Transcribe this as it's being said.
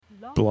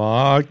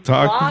Blog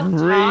Talk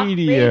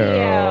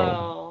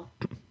Radio.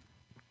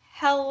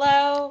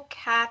 Hello,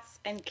 cats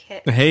and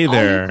kittens. Hey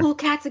there. All you cool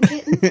cats and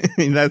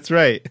kittens. That's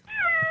right.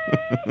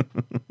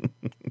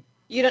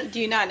 Do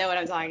you not know what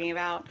I'm talking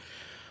about?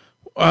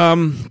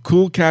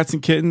 Cool cats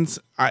and kittens.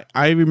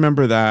 I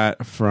remember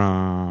that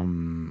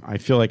from. I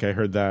feel like I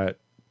heard that.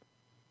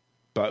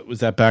 But was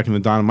that back in the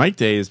Don and Mike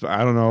days? But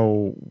I don't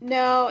know.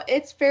 No,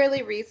 it's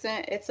fairly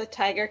recent. It's a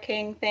Tiger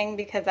King thing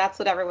because that's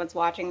what everyone's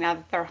watching now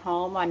that they're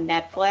home on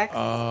Netflix.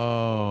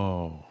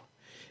 Oh,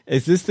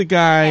 is this the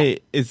guy? Yeah.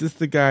 Is this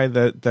the guy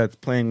that's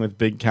playing with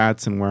big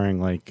cats and wearing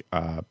like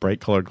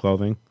bright colored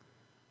clothing?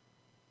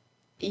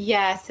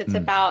 Yes, it's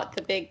about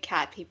the big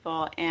cat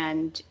people,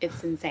 and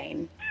it's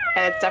insane.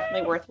 And it's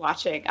definitely worth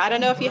watching. I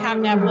don't know if you have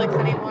Netflix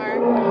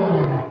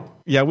anymore.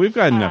 Yeah, we've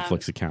got a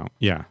Netflix account.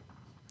 Yeah,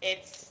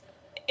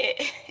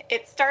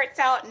 It starts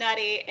out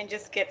nutty and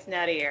just gets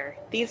nuttier.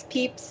 These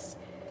peeps,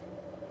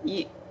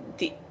 these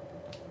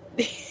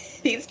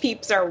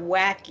peeps are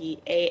wacky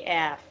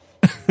AF,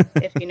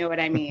 if you know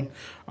what I mean.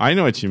 I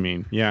know what you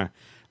mean. Yeah,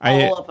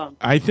 all of them.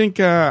 I think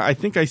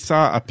I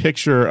saw a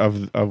picture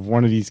of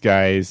one of these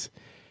guys.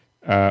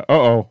 I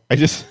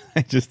just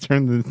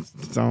turned the.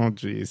 Oh,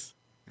 jeez.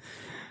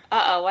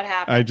 What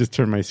happened? I just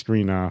turned my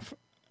screen off.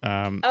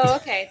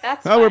 Okay,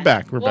 that's fine. We're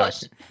back. We're back.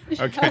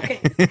 Okay.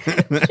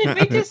 Should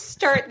we just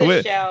start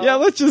the show? Yeah,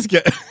 let's just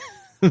get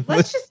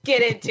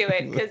into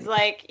it because,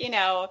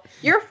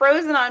 you're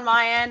frozen on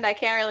my end. I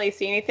can't really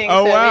see anything.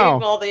 Oh, so wow.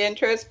 maybe while the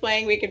intro's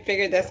playing, we can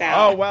figure this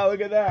out. Oh, wow,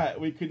 look at that.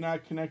 We could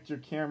not connect your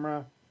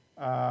camera.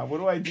 What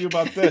do I do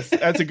about this?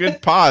 That's a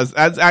good pause.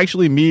 That's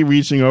actually me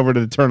reaching over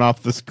to turn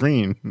off the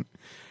screen.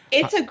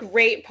 It's a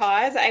great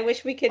pause. I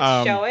wish we could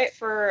show it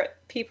for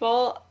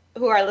people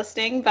who are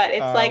listening, but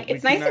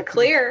it's nice and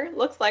clear.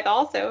 Looks like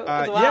also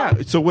as well.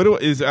 Yeah. So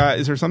is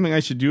there something I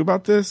should do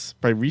about this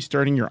by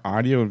restarting your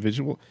audio and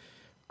visual?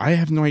 I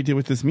have no idea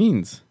what this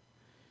means.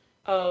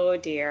 Oh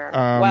dear.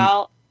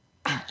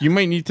 You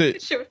might need to.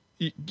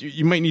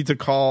 You might need to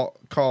call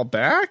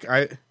back.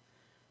 I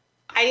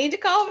need to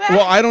call back.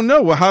 Well, I don't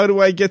know. Well, how do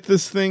I get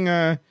this thing?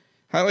 How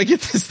do I get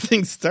this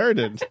thing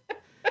started?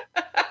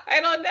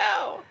 I don't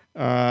know.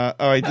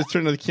 I just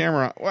turned the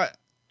camera. What?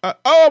 It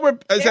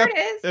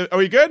is. Are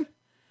we good?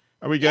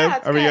 Are we good? Yeah,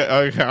 are we good?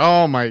 Okay.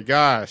 Oh my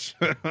gosh.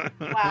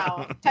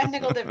 Wow.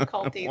 Technical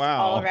difficulties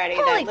already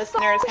that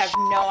listeners have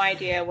no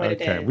idea what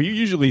it is. We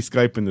usually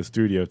Skype in the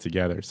studio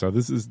together, so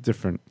this is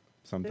different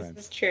sometimes.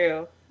 This is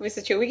true. We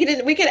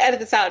can edit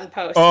this out in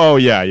post. Oh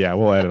yeah.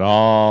 We'll edit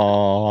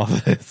all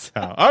this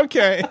out.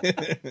 Okay.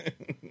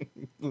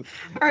 All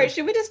right,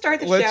 should we just start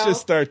the show? Let's just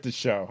start the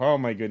show. Oh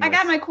my goodness. I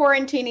got my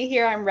Quaratini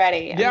here. I'm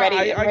ready. I'm ready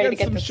to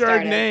get this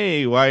started.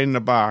 Chardonnay wine in a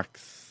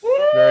box. Woo!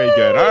 Very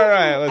good. All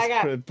right, let's I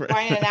got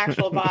wine in an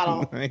actual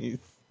bottle. Nice.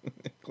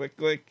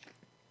 Click.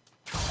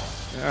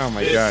 Oh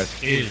my gosh.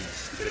 This is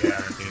the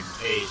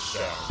TD&KS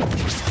Show.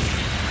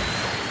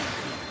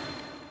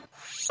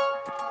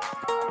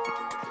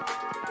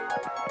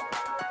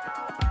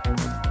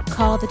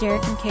 Call the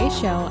Derek and Kay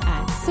Show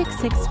at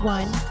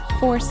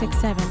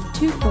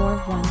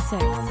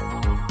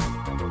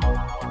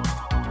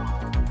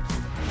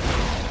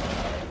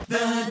 661-467-2416.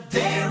 The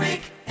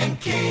Derek and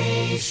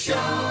Kay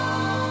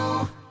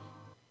Show.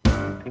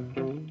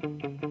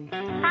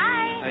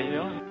 Hi. How you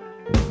doing?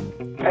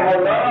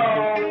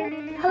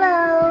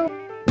 Hello.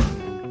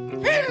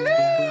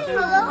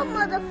 Hello,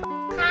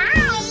 motherfucker.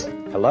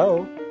 Hi.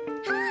 Hello.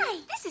 Hi.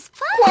 This is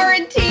fun.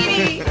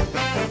 Quarantini.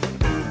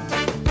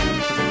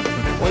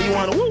 Well, you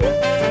want to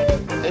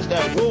woo-woo? It's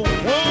that woo-woo.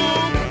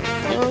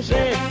 You know what I'm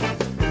saying?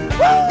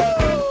 Woo!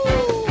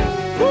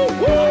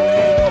 Woo-woo!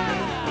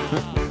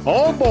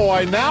 Oh,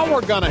 boy, now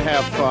we're going to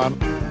have fun.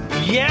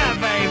 Yeah,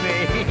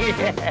 baby!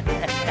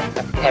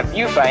 Have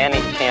you by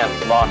any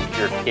chance lost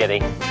your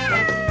kitty?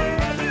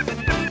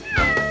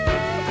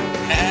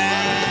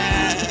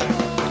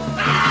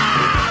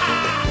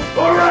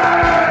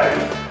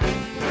 Hooray!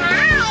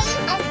 Hi,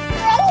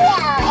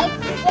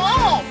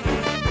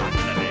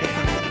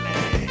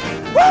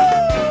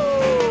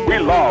 it's We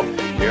love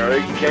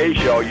Derek and Kay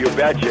Show, you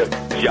betcha.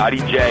 Johnny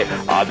J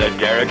on the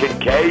Derek and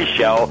Kay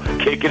Show,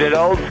 kicking it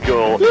old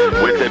school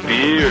with the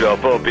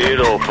beautiful,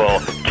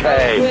 beautiful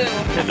Kay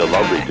and the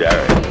lovely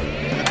Derek.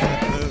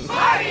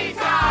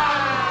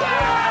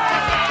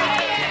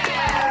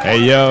 Hey,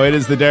 yo, it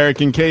is the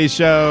Derek and Kay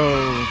Show.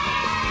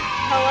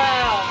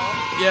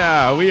 Hello.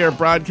 Yeah, we are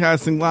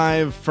broadcasting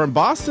live from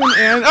Boston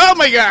and, oh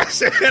my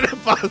gosh, in a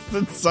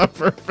Boston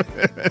suburb.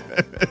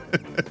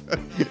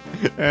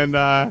 And,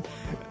 oh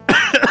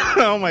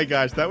my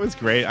gosh, that was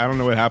great. I don't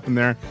know what happened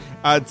there.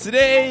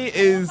 Today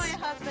is my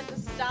husband to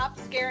stop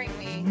scaring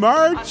me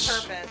March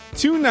on purpose.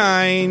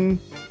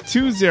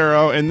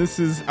 2920, and this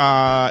is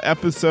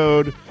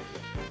episode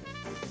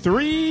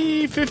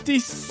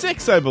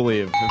 356, I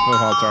believe.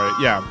 Sorry.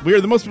 Yeah, we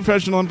are the most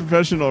professional and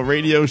unprofessional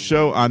radio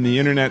show on the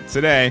internet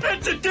today.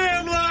 That's a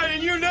damn lie,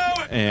 and you know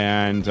it!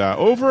 And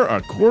over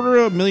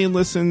 250,000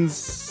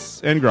 listens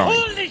and growing.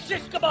 Holy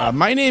shit, come on!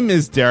 My name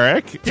is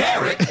Derek.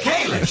 Derek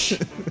Kalish.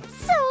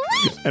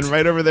 Sweet. And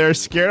right over there,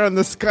 scared on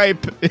the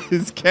Skype,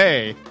 is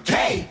Kay.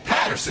 Kay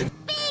Patterson.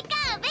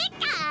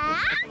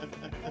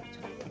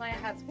 My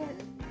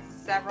husband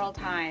several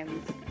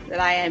times that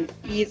I am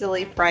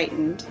easily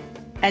frightened,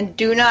 and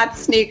do not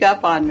sneak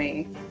up on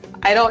me.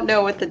 I don't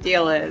know what the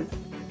deal is.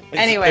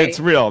 Anyway, it's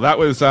real. That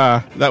was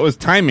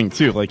timing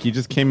too. Like you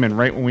just came in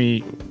right when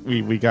we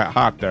got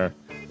hot there.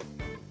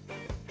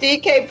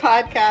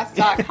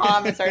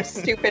 DKpodcast.com is our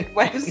stupid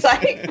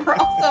website. We're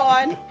also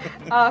on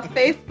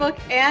Facebook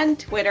and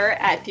Twitter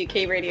at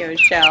DK Radio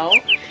Show.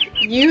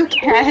 You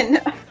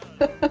can...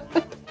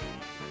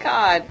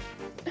 God.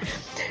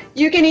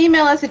 You can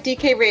email us at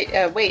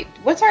wait,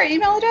 what's our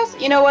email address?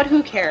 You know what?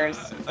 Who cares?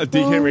 A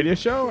DK Radio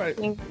Show?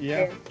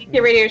 Yeah.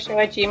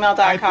 DKRadioshow@gmail.com.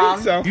 I think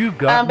so. You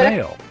got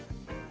mail.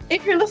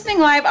 If you're listening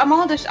live, I'm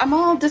all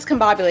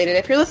discombobulated.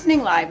 If you're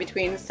listening live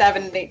between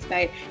 7 and 8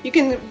 tonight, you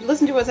can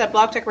listen to us at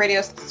Blog Talk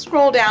Radio.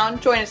 Scroll down,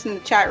 join us in the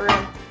chat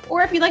room.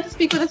 Or if you'd like to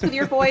speak with us with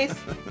your voice,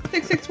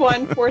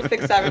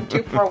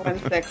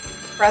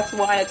 661-467-2416. Press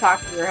 1 to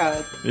talk to your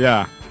host.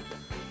 Yeah.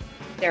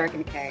 Derek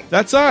and Kay.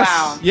 That's us.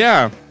 Wow.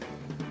 Yeah.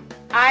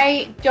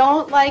 I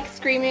don't like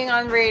screaming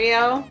on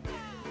radio.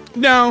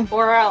 No.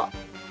 Or on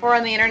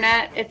the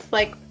internet. It's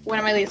like one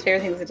of my least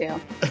favorite things to do.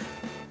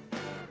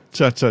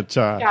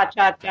 Cha-cha-cha.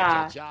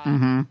 Cha-cha-cha.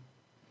 Mm-hmm.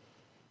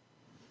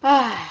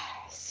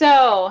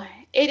 So,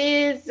 it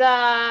is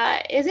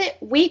it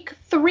week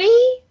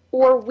 3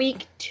 or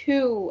week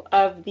 2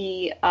 of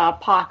the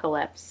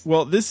apocalypse?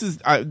 Well, this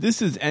is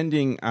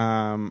ending,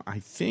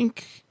 I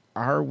think,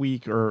 our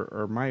week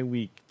or my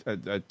week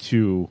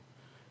 2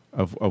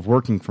 of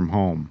working from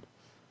home.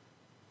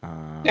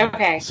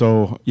 Okay.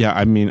 So, yeah,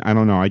 I mean, I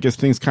don't know. I guess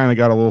things kind of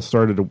got a little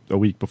started a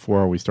week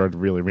before we started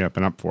really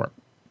ramping up for it.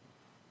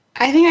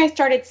 I think I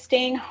started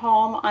staying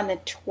home on the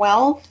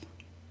 12th.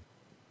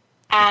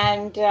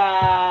 And,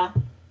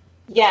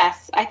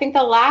 yes, I think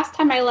the last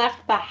time I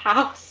left the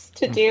house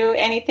to do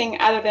anything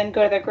other than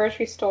go to the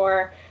grocery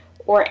store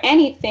or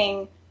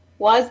anything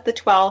was the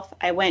 12th.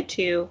 I went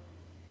to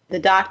the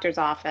doctor's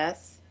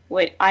office,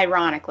 which,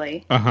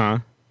 ironically. Uh-huh.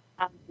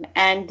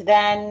 And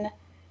then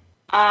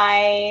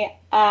I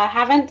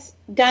haven't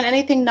done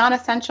anything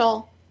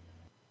non-essential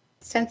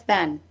since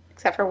then,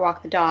 except for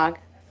walk the dog.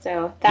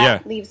 So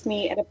that leaves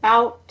me at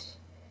about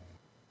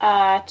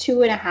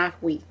 2.5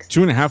 weeks.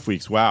 2.5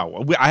 weeks.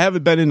 Wow. I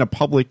haven't been in a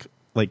public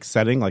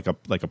setting, like a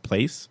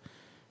place,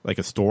 like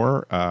a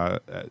store,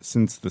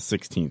 since the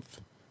 16th.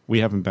 We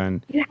haven't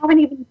been. You haven't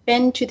even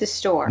been to the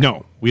store.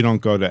 No, we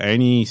don't go to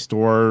any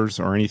stores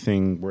or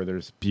anything where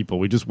there's people.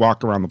 We just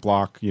walk around the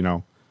block,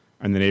 in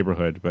the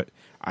neighborhood. But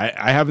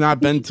I have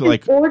not been to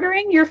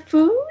ordering your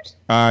food.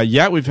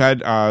 Yeah, we've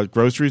had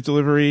groceries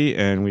delivery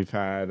and we've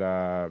had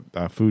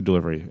food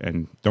delivery,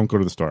 and don't go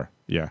to the store.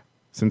 Yeah,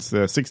 since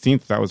the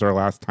 16th, that was our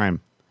last time.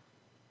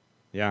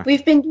 Yeah,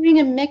 we've been doing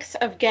a mix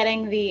of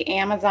getting the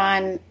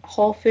Amazon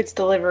Whole Foods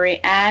delivery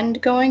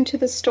and going to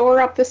the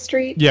store up the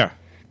street. Yeah,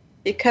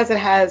 because it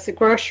has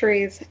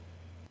groceries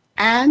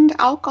and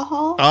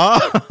alcohol.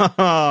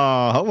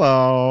 Oh,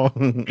 hello.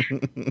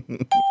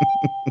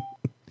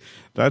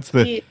 That's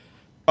the.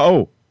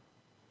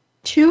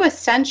 Two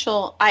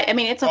essential. I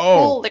mean, it's a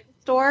full liquor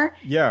store,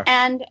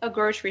 and a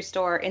grocery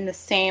store in the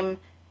same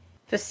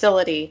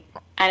facility,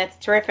 and it's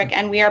terrific.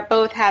 And we are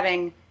both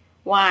having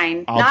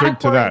wine, not a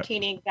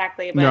Quaratini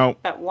exactly,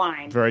 but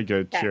wine. Very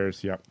good. Yeah.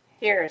 Cheers. Yep.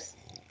 Cheers.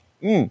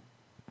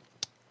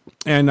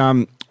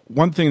 And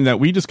one thing that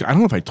we just—I don't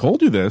know if I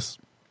told you this,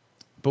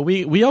 but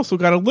we also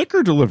got a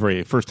liquor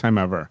delivery, first time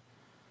ever.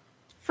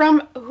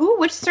 From who?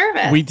 Which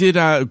service? We did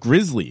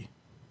Grizzly.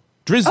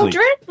 Drizzly. Oh,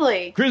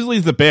 Drizzly.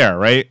 Grizzly's the bear,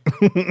 right?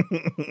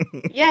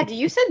 Yeah,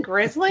 you said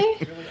Grizzly?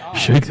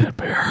 Shake that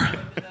bear.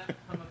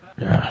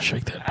 Yeah,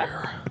 shake that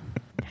bear.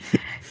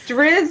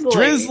 Drizzly.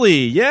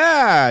 Drizzly,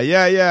 yeah.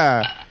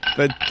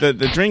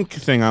 The drink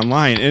thing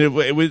online, and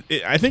it was.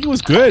 I think it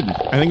was good.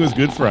 I think it was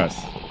good for us.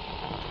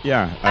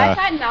 Yeah. I've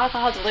gotten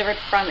alcohol delivered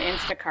from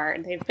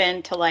Instacart. They've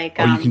been to you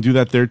can do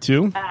that there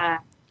too?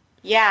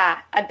 Yeah.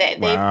 They've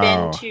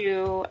been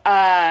to,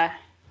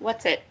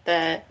 what's it?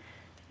 The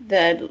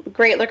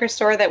great liquor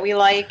store that we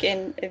like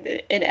in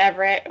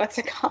Everett. What's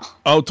it called?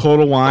 Oh,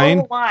 Total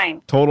Wine.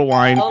 Total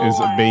Wine is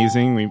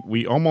amazing.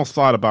 We almost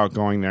thought about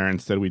going there.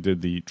 Instead, we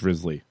did the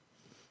Drizzly.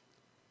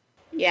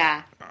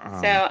 Yeah.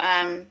 So,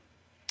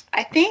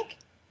 I think,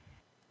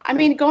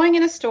 going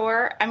in a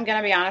store, I'm going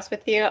to be honest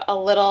with you, a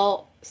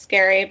little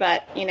scary,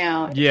 but,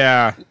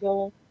 Yeah.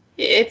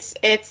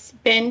 It's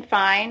been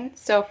fine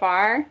so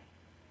far.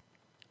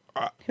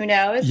 Who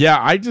knows?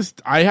 Yeah,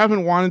 I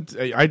haven't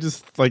wanted, I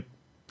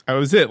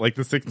was the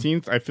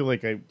 16th. I feel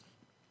like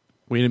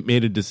we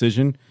made a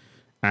decision,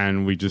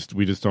 and we just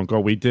don't go.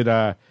 We did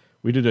a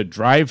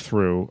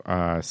drive-through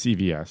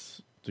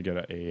CVS to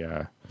get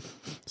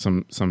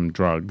some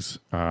drugs.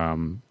 But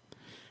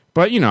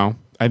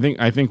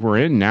I think we're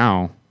in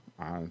now.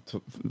 It's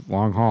a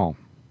long haul.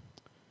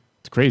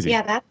 It's crazy.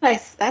 Yeah,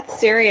 that's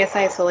serious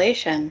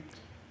isolation.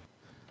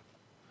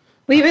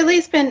 We've at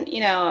least been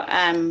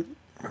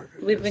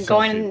we've been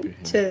going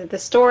to the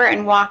store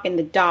and walking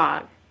the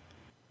dog.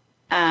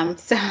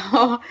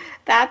 So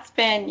that's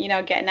been,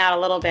 getting out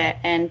a little bit.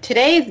 And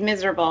today's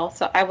miserable,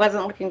 so I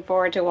wasn't looking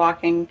forward to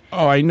walking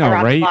I know,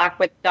 around right? the block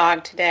with the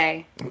dog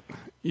today.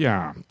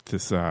 Yeah,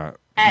 this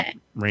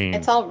rain.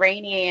 It's all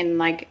rainy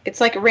and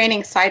it's like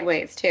raining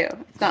sideways too.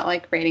 It's not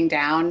like raining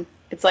down.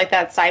 It's like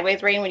that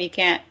sideways rain when you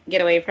can't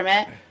get away from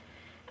it.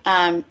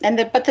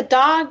 But the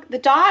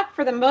dog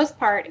for the most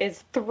part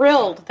is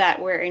thrilled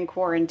that we're in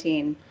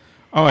quarantine.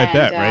 Oh, I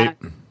bet, right?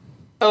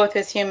 Both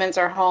as humans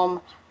are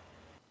home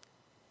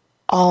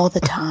all the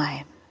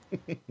time.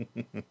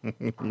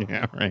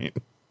 Yeah, right.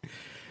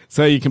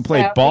 So you can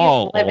play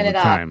ball all the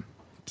time.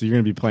 So you're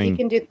going to be playing. You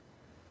can do,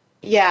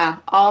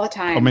 all the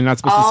time. Am I not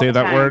supposed to say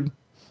that word?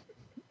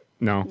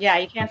 No. Yeah,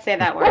 you can't say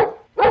that word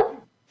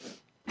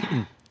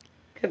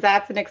because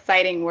that's an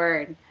exciting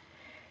word.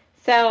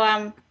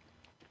 So,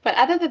 but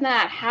other than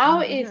that,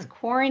 how is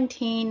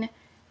quarantine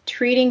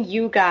treating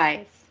you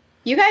guys?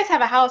 You guys have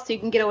a house, so you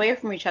can get away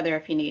from each other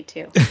if you need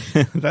to.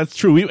 That's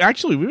true. We've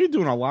been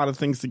doing a lot of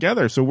things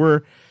together. So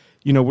we're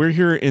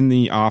here in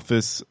the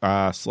office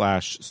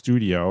 /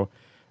 studio,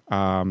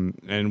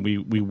 and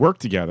we work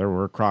together.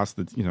 We're across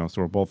the,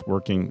 so we're both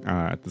working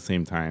at the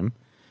same time,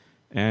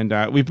 and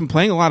we've been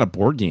playing a lot of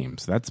board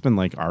games. That's been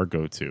like our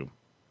go-to.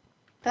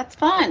 That's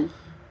fun.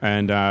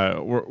 And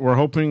we're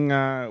hoping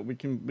we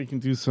can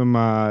do some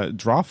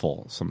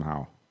drawful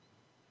somehow.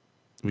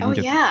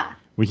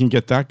 We can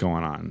get that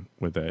going on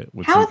with it.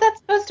 How is that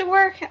supposed to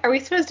work? Are we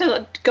supposed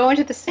to go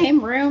into the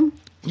same room?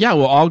 Yeah,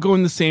 we'll all go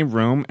in the same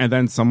room, and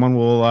then someone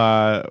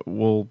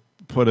will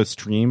put a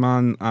stream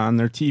on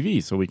their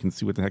TV so we can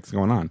see what the heck's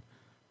going on.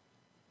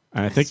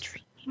 And I think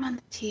stream on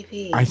the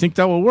TV. I think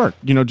that will work.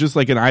 Just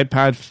like an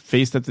iPad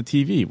faced at the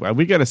TV.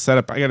 We got to set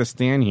up. I got to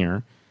stand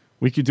here.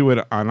 We could do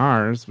it on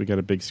ours. We got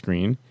a big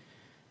screen.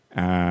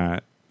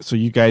 So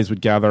you guys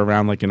would gather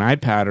around like an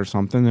iPad or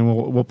something, and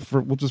we'll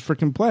just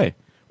freaking play.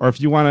 Or if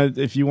you want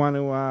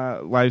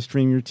to live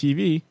stream your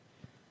TV,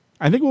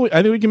 I think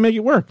we can make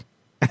it work.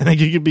 I think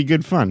it could be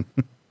good fun.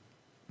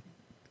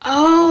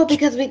 Oh,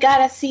 because we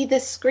gotta see the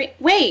screen.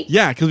 Wait.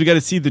 Yeah, because we got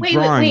to see the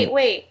drawing.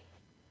 Wait.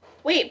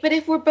 But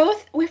if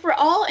we're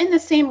all in the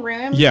same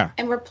room,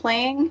 and we're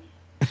playing,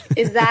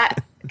 is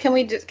that can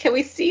we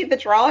see the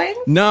drawing?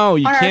 No,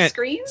 you can't. On our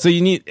screen. So you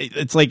need.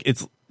 It's like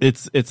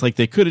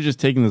they could have just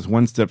taken this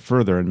one step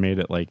further and made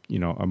it like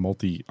a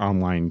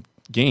multi-online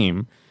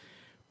game.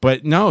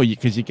 But no,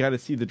 because you got to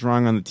see the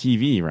drawing on the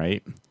TV,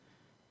 right?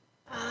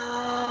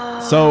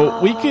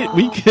 So we could.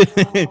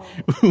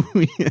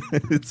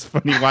 It's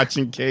funny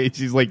watching Kay.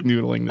 She's like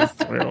noodling this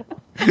through.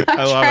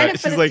 I love it.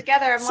 She's like,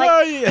 together. I'm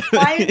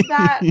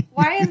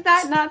why is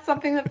that not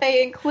something that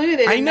they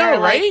included? I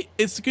know, right?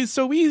 It's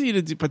so easy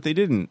to do, but they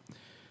didn't.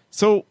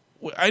 So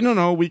I don't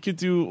know. We could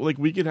do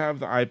we could have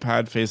the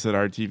iPad face at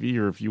our TV,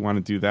 or if you want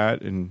to do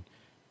that,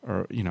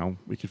 or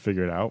we could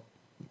figure it out.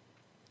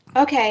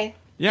 Okay.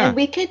 Yeah. And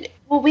we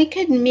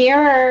could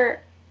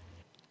mirror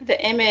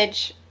the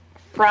image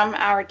from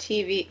our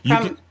TV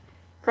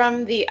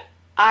from the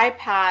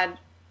iPad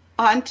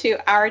onto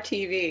our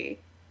TV.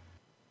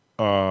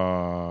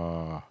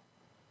 Oh,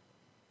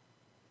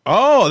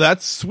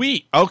 that's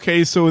sweet.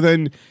 Okay, so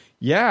then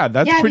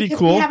that's pretty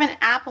cool. We have an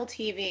Apple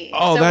TV.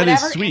 Oh, so that is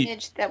whatever sweet.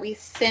 Image that we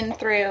send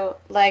through,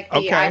 the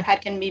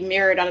iPad can be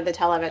mirrored onto the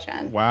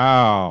television.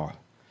 Wow.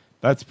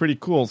 That's pretty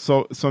cool.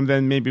 So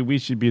then maybe we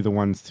should be the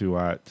ones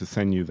to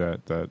send you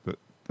the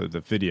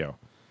video.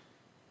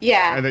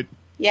 Yeah. And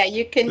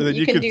you can.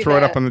 You can throw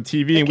it up on the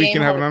TV, and we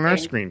can have it on our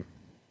screen.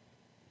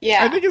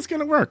 Yeah. I think it's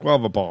gonna work. We'll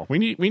have a ball. We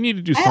need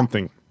to do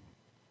something.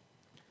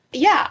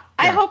 I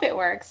hope it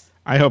works.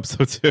 I hope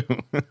so too.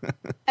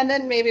 And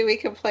then maybe we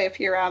can play a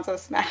few rounds of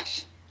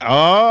Smash.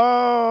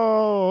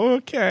 Oh,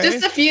 okay.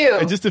 Just a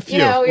few. Just a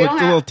few. A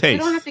little taste.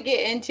 We don't have to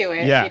get into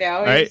it.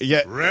 Yeah. Right.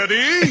 Yeah.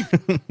 Ready?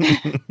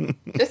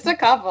 Just a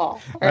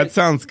couple. That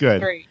sounds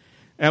good. 3.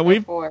 And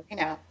we've 4.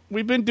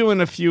 We've been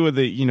doing a few of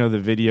the the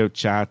video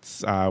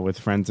chats with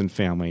friends and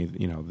family.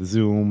 The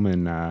Zoom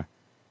and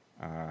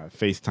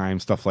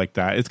FaceTime, stuff like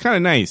that. It's kind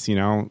of nice,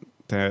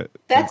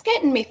 That's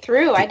getting me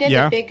through. I did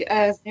a big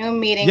Zoom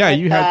meeting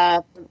with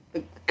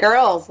the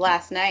girls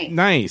last night.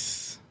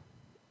 Nice.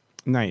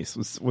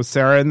 Was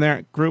Sarah in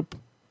that group?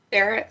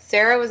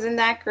 Sarah was in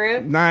that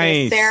group.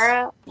 Nice.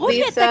 Sarah, Look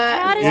Lisa, at the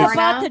cat is Lorna.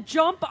 about to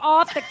jump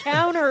off the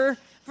counter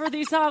for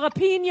these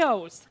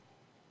jalapenos.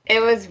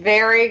 It was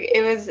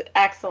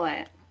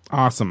excellent.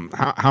 Awesome.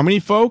 How many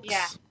folks?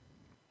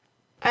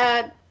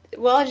 Yeah.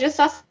 Well, just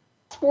us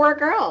 4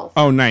 girls.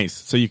 Oh, nice.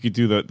 So you could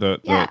do the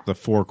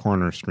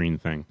 4-corner screen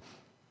thing.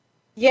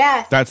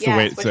 Yes. That's the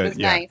way it's said.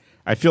 Yeah. Nice.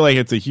 I feel like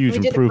it's a huge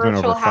improvement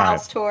over 5. We did a virtual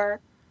house tour.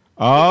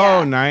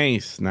 Oh,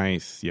 nice.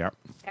 Yep.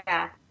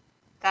 Yeah.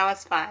 That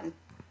was fun.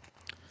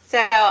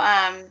 So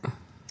I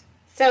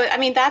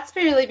mean, that's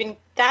going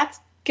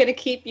to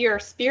keep your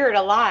spirit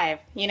alive,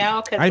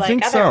 because I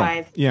think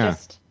otherwise so. Yeah.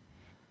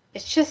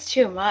 it's just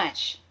too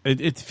much.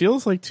 It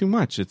feels like too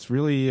much. It's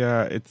really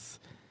it's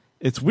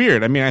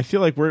weird. I mean, I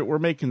feel like we're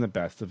making the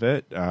best of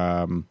it.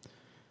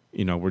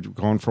 we're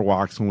going for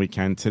walks when we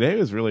can. Today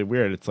was really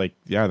weird. It's like,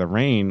 yeah, the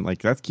rain, like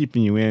that's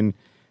keeping you in.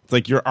 It's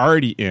like you're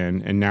already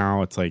in, and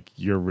now it's like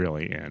you're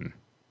really in.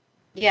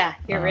 Yeah,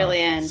 you're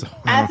really in. So,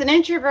 As an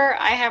introvert,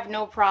 I have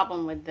no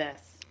problem with this.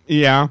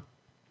 Yeah.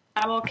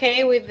 I'm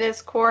okay with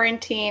this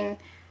quarantine.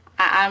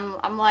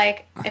 I'm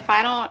like, if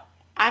I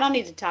don't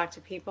need to talk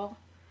to people.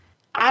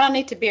 I don't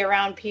need to be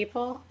around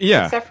people.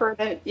 Yeah. Except for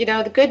the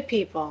good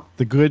people.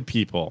 The good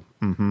people.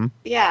 Mm-hmm.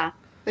 Yeah.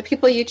 The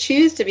people you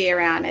choose to be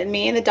around, and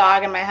me and the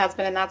dog and my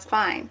husband, and that's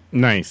fine.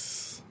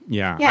 Nice.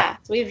 Yeah. Yeah.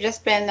 So we've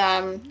just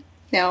been,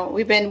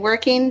 we've been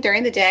working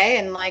during the day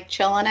and like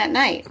chilling at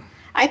night.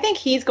 I think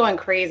he's going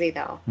crazy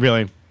though.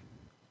 Really?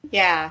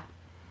 Yeah.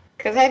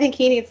 Because I think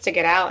he needs to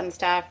get out and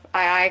stuff.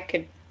 I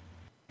could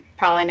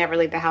probably never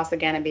leave the house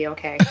again and be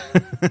okay.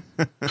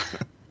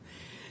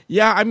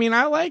 Yeah, I mean,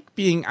 I like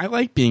being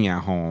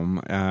at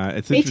home.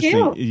 It's Me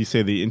interesting too. you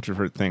say the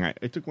introvert thing. I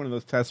took one of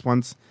those tests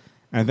once,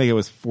 and I think it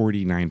was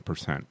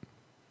 49%.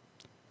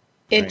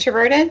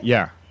 Introverted? Right?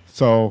 Yeah.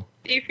 So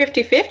You're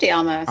 50-50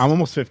 almost. I'm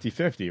almost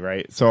 50-50,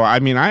 right? So I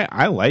mean,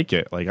 I like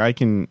it. Like I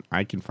can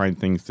find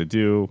things to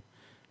do.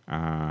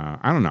 I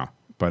don't know,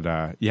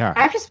 but yeah.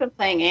 I've just been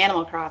playing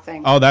Animal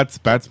Crossing. Oh, that's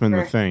been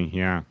the thing.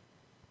 Yeah.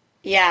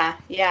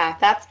 Yeah.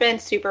 That's been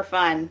super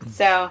fun.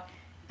 So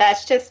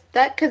that's just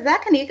that because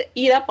that can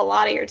eat up a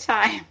lot of your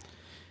time.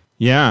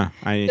 Yeah,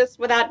 just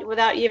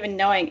without you even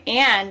knowing.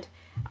 And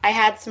I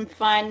had some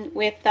fun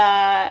with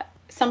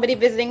somebody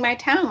visiting my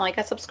town, like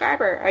a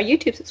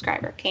YouTube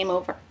subscriber came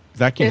over.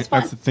 That's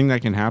the thing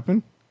that can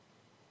happen.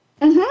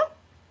 Mm-hmm.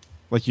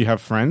 Like you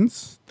have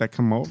friends that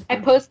come over. I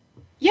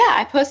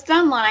posted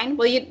online.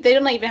 Well, they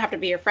don't even have to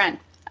be your friend.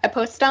 I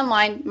posted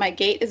online. My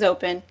gate is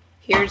open.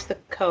 Here's the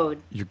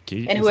code. Your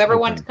gate. And whoever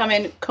wants to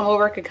come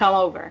over could come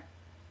over.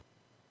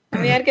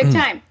 And we had a good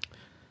time.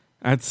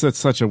 That's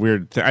such a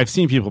weird thing. I've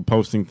seen people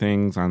posting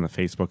things on the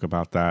Facebook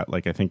about that.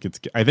 Like I think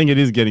it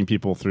is getting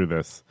people through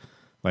this.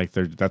 Like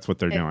that's what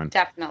they're doing.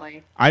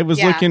 Definitely. I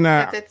was looking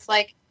at. It's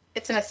like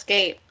it's an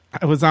escape.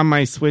 I was on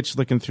my Switch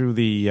looking through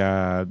the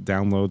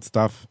download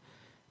stuff,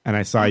 and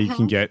I saw you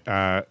can get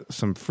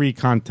some free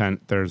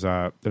content. There's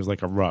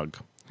like a rug.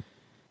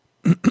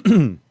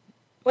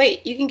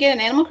 Wait, you can get an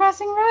Animal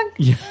Crossing rug?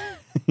 Yeah,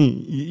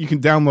 you can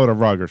download a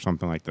rug or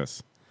something like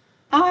this.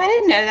 Oh, I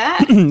didn't know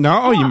that.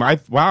 No, you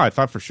might. Wow, I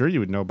thought for sure you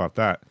would know about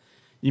that.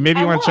 You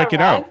maybe want to check it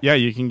out. Yeah,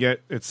 you can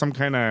get. It's some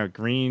kind of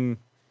green.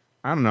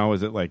 I don't know.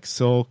 Is it like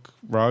silk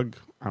rug?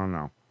 I don't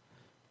know.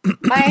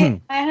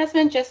 My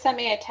husband just sent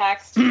me a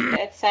text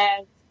that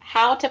says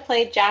how to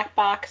play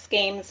Jackbox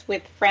games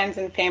with friends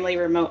and family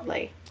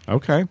remotely.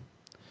 Okay,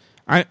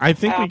 I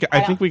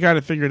think we got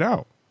it figured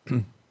out.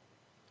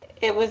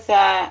 It was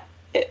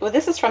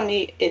this is from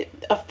the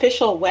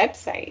official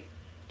website,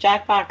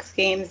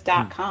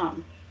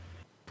 jackboxgames.com.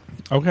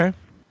 Okay.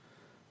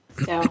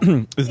 So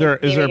is there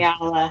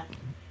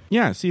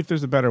yeah, see if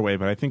there's a better way,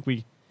 but I think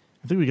we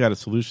got a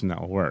solution that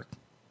will work.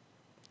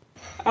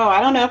 Oh,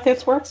 I don't know if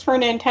this works for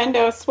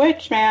Nintendo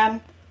Switch,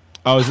 man.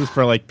 Oh, is this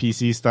for like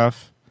PC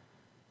stuff?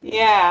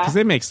 Yeah. Because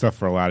they make stuff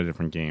for a lot of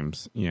different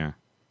games. Yeah.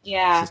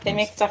 Yeah, Systems. they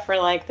make stuff for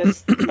like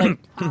this, like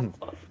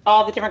consoles,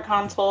 all the different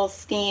consoles,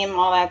 Steam,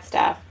 all that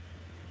stuff.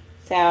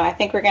 So I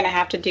think we're gonna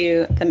have to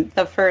do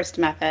the first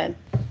method.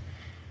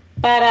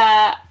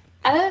 But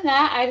other than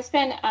that, I just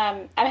been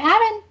I'm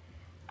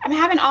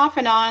having off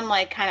and on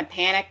like kind of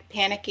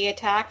panicky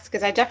attacks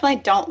because I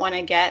definitely don't want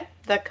to get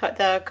the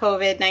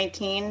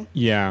COVID-19.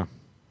 Yeah.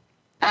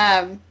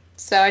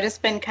 So I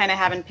just been kind of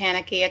having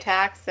panicky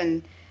attacks,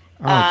 and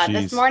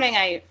this morning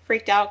I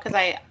freaked out because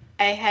I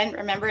hadn't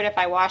remembered if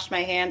I washed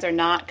my hands or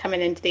not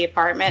coming into the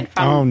apartment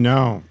from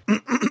the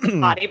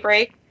potty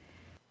break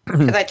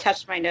because I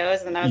touched my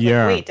nose and I was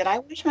like, wait, did I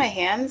wash my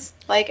hands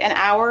like an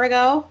hour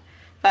ago?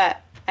 But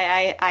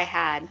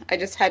I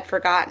just had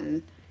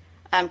forgotten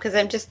because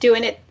I'm just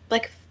doing it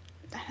like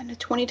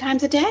 20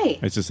 times a day.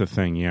 It's just a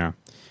thing, yeah.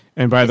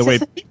 And by the way,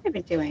 I've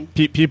been doing.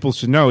 People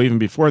should know even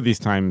before these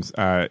times,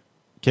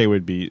 Kay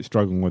would be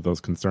struggling with those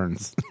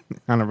concerns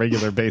on a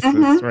regular basis,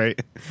 right?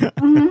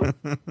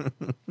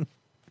 Mm-hmm.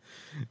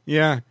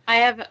 Yeah. I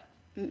have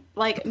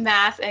like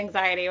mass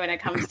anxiety when it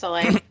comes to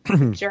like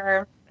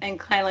germ and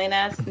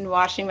cleanliness and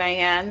washing my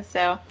hands.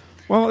 So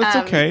well, it's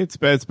okay. It's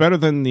better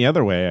than the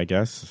other way, I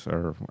guess.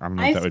 Or I don't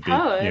know what that would be.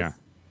 Yeah.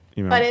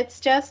 But it's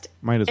just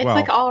might as it's well.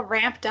 like all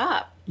ramped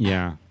up.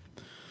 Yeah.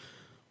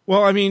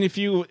 Well, I mean, I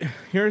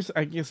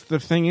guess the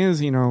thing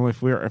is,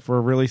 if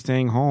we're really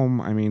staying home,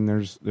 I mean,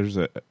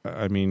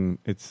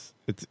 it's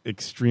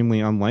extremely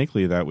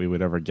unlikely that we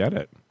would ever get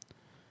it.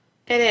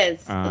 It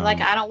is. Like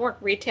I don't work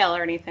retail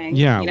or anything.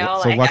 Yeah.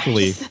 So like,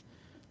 luckily,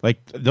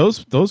 like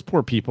those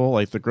poor people,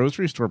 like the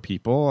grocery store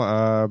people,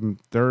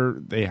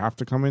 they have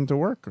to come into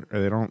work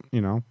or they don't.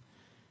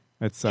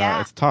 It's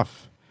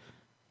tough.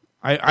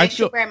 I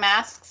should wear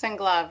masks and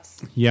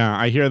gloves. Yeah,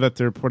 I hear that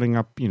they're putting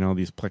up,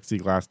 these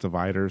plexiglass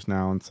dividers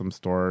now in some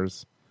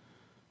stores.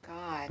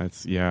 God.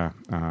 That's I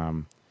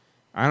don't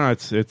know.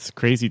 It's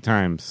crazy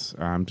times.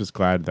 I'm just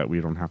glad that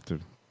we don't have to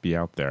be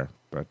out there.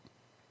 But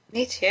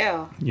me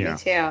too. Yeah. Me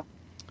too.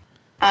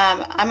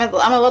 I'm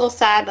a little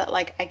sad that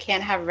like I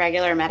can't have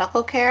regular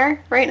medical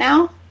care right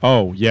now.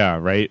 Oh yeah,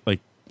 right. Like,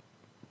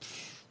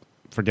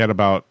 forget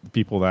about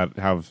people that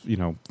have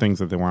things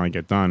that they want to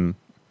get done.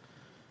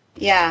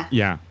 Yeah.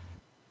 Yeah.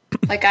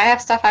 Like I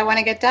have stuff I want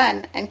to get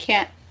done and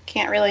can't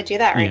really do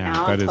that right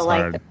now that until is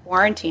like hard. the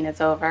quarantine is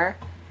over.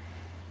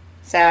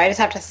 So I just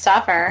have to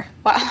suffer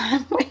while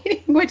I'm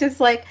waiting, which is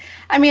like,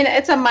 I mean,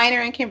 it's a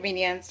minor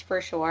inconvenience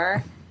for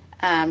sure,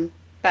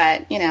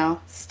 but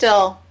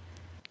still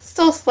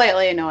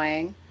slightly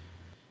annoying.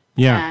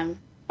 Yeah.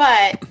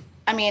 But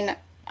I mean,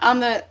 on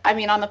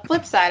the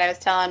flip side, I was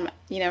telling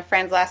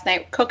friends last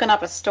night, cooking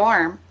up a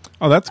storm.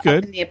 Oh, that's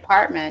good. In the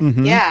apartment.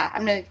 Mm-hmm. Yeah,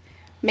 I'm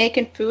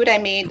making food. I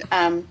made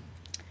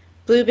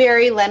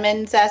blueberry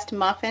lemon zest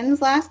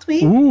muffins last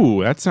week.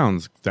 Ooh, that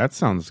sounds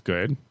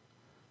good.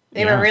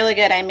 They were really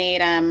good. I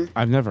made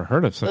I've never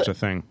heard of such a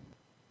thing.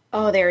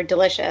 Oh, they were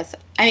delicious.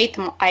 I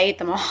ate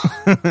them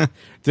all.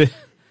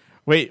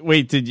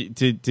 Wait,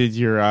 did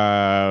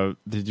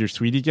your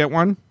sweetie get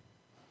one?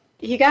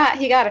 He got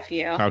a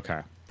few. Okay.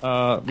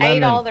 I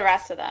ate all the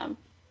rest of them.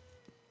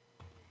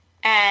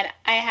 And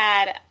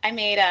I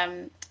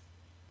made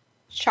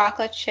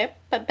chocolate chip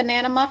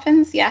banana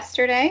muffins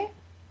yesterday.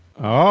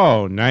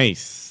 Oh,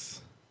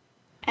 nice.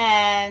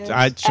 And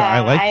I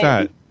like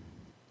that.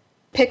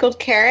 Pickled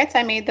carrots,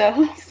 I made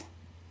those.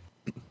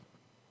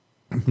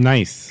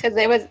 Nice. Because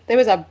there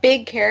was a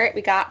big carrot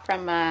we got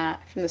from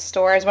the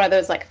store. It's one of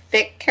those like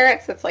thick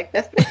carrots that's like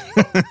this big.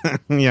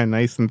 Yeah,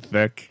 nice and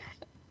thick.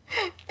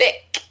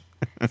 Thick.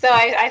 So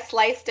I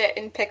sliced it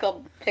and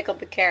pickled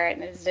the carrot,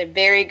 and it was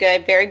very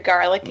good, very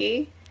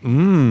garlicky.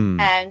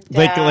 And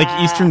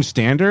like Eastern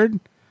Standard.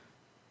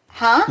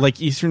 Huh? Like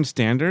Eastern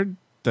Standard.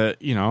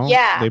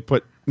 Yeah. They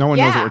put. No one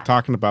knows what we're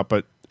talking about,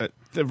 but at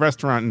the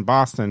restaurant in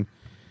Boston,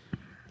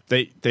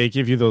 they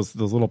give you those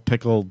little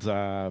pickled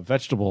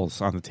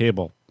vegetables on the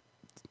table.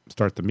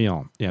 Start the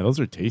meal. Yeah, those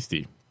are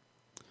tasty.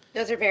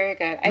 Those are very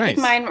good. I Nice. think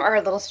mine are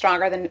a little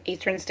stronger than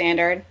Eastern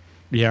Standard.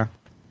 Yeah,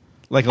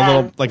 like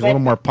a little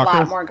more pucker. A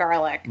lot more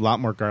garlic. A lot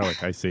more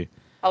garlic. I see.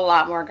 A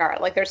lot more garlic.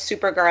 Like they're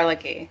super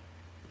garlicky.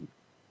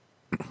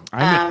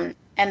 And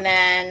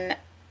then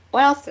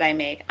what else did I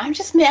make? I'm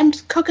just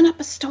cooking up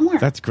a storm.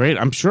 That's great.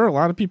 I'm sure a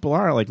lot of people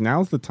are like,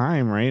 now's the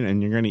time, right?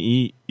 And you're going to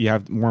eat. You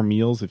have more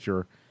meals if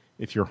you're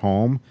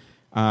home.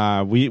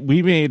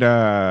 We made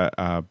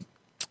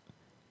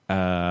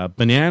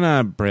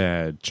banana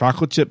bread,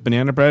 chocolate chip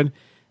banana bread,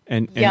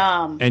 and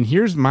Yum. And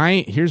here's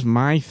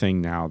my thing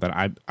now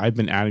that I've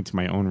been adding to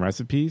my own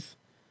recipes,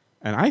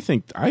 and I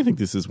think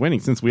this is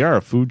winning since we are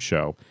a food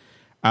show.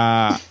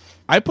 I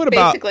put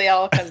about basically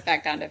all comes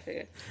back down to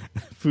food.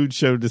 Food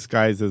show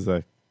disguised as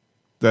the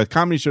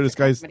comedy show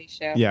disguised. Comedy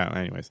show. Yeah.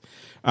 Anyways,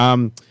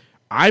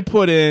 I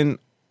put in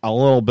a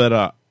little bit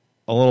of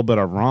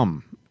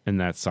rum in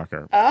that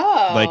sucker.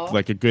 Oh,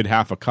 like a good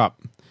half a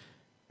cup,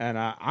 and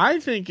I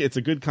think it's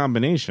a good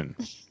combination.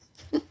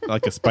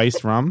 Like a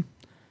spiced rum,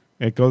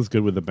 it goes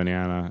good with the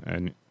banana,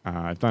 and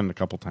I've done it a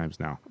couple times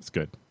now. It's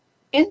good.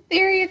 in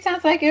theory, it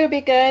sounds like it would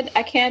be good.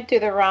 I can't do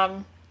the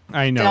rum.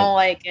 I know. Don't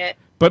like it.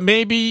 But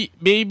maybe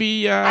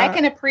I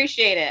can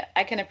appreciate it.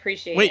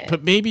 Wait,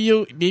 but maybe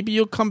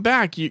you'll come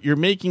back. You're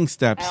making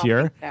steps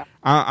here. So.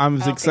 I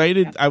was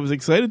excited. So. I was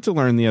excited to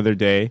learn the other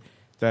day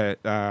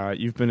that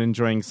you've been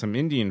enjoying some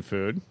Indian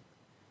food.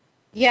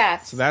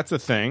 Yes. So that's a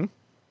thing.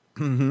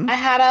 Mm-hmm. I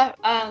had an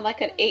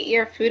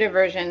 8-year food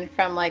aversion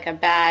from like a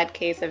bad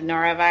case of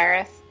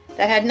norovirus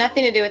that had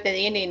nothing to do with the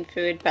Indian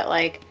food, but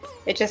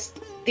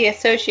the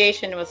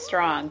association was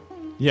strong.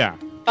 Yeah.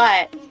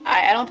 But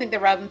I don't think the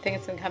rum thing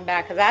is going to come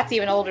back because that's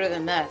even older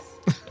than this.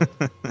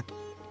 That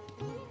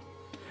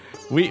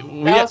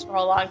was from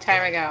a long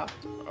time ago.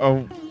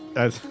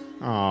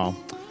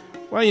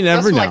 Well, you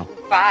never know.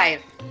 Like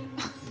 5.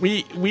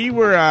 We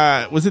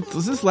were was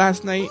this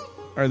last night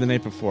or the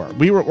night before?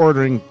 We were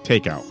ordering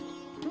takeout.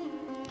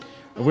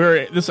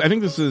 I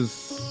think this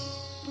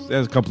was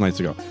a couple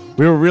nights ago.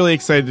 We were really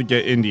excited to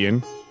get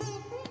Indian,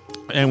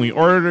 and we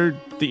ordered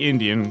the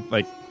Indian,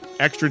 like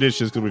extra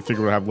dishes because we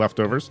figured we'd have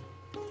leftovers.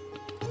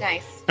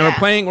 Nice. And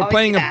we're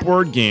playing a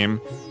board game,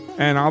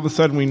 and all of a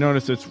sudden we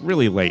notice it's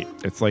really late.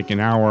 It's like an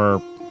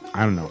hour,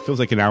 I don't know, it feels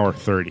like an hour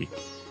 30.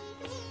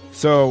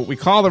 So we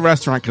call the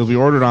restaurant because we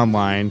ordered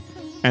online,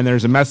 and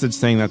there's a message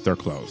saying that they're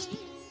closed.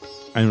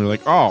 And we're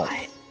like, oh,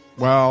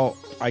 well,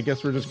 I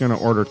guess we're just going to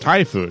order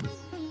Thai food.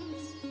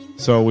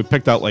 So we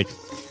picked out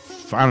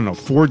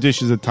 4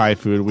 dishes of Thai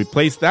food. We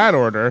placed that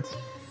order,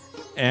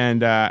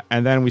 and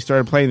then we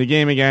started playing the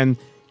game again.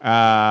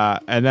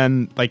 And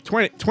then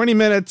 20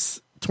 minutes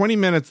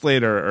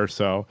later or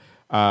so,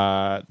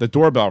 the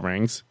doorbell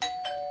rings,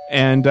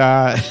 and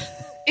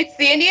it's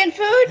the Indian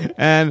food.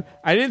 And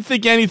I didn't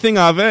think anything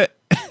of it.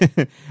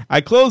 I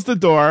closed the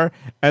door,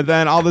 and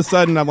then all of a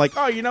sudden I'm like,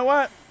 oh, you know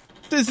what?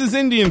 This is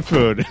Indian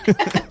food.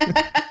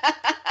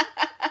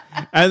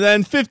 And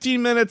then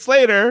 15 minutes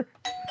later,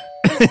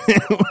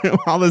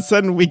 all of a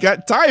sudden we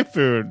got Thai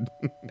food.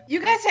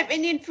 You guys have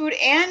Indian food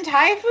and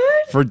Thai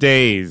food? For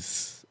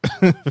days.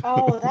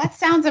 Oh, that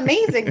sounds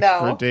amazing,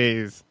 though. For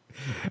days.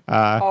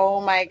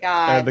 Oh my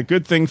God. The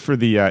good thing for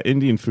the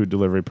Indian food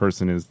delivery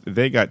person is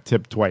they got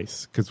tipped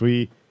twice because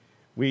we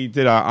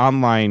did an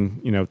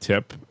online,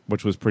 tip,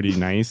 which was pretty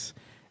nice.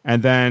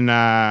 And then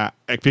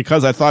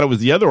because I thought it was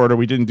the other order,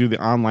 we didn't do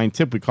the online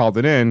tip. We called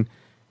it in.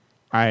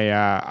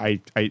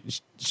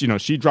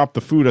 She dropped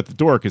the food at the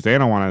door because they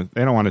don't want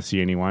to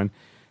see anyone.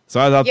 So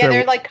I was out there. Yeah,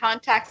 they're like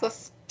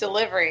contactless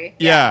delivery.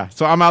 Yeah,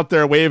 so I'm out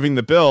there waving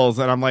the bills,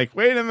 and I'm like,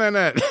 wait a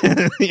minute.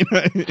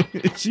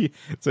 She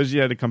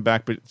had to come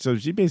back, but so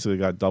she basically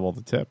got double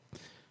the tip.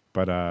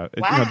 But wow.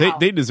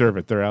 They deserve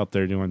it. They're out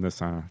there doing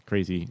this on a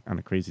crazy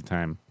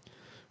time.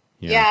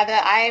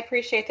 Yeah, I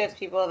appreciate those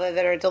people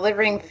that are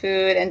delivering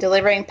food and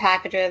delivering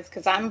packages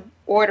because I'm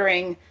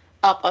ordering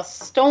up a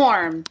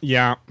storm.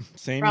 Yeah,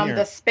 same from here.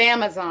 the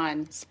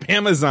Spamazon.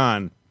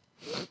 Spamazon.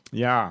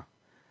 Yeah.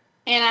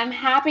 And I'm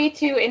happy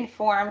to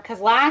inform,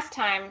 because last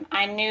time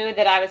I knew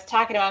that I was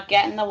talking about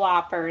getting the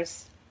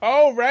Whoppers.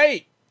 Oh,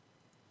 right.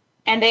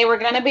 And they were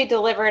going to be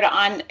delivered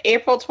on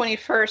April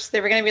 21st. They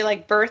were going to be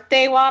like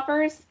birthday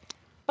Whoppers.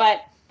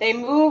 But they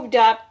moved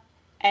up,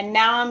 and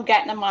now I'm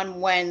getting them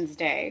on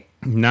Wednesday.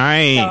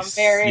 Nice.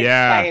 So I'm very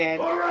excited.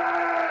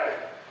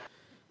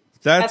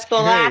 That's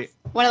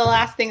one of the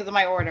last things on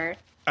my order.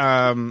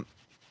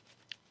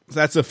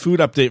 That's a food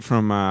update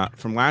from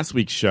last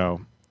week's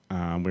show.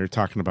 We were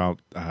talking about,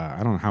 I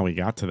don't know how we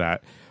got to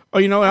that. Oh,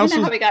 you know what else? I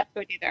don't know how we got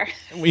food either.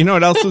 You know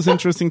what else was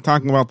interesting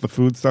talking about the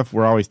food stuff?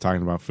 We're always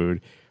talking about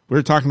food. We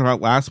were talking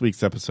about last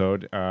week's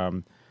episode,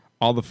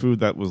 all the food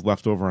that was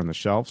left over on the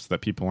shelves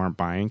that people aren't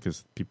buying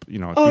because people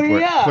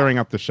are clearing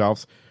up the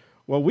shelves.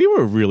 Well, we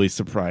were really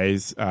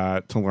surprised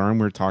to learn.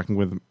 We were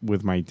talking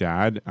with my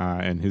dad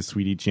and his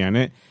sweetie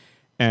Janet,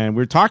 and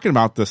we were talking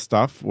about this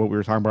stuff, what we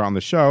were talking about on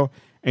the show,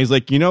 and he's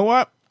like, you know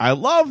what? I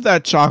love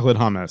that chocolate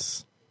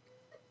hummus.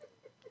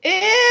 Ew!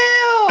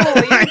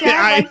 Your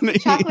dad likes the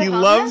chocolate he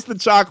hummus? Loves the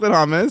chocolate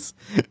hummus,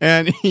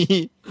 and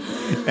he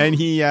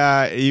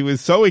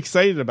was so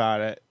excited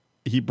about it.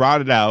 He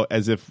brought it out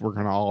as if we're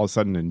gonna all of a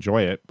sudden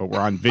enjoy it, but we're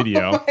on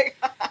video. Oh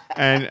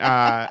my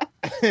God.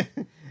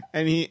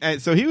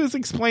 And so he was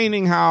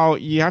explaining how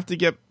you have to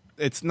get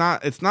it's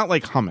not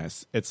like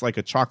hummus. It's like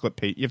a chocolate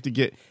paste. You have to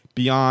get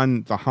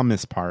beyond the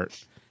hummus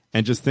part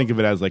and just think of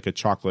it as like a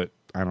chocolate.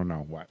 I don't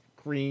know what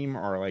cream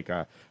or like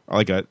a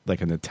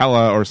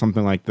Nutella or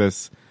something like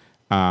this.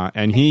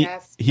 And he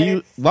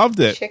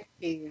loved it.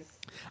 Chickpeas.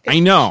 I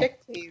know.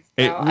 Chickpeas,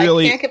 it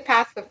really. I can't get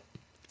past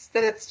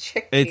that it's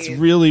chickpeas. It's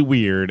really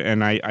weird,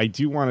 and I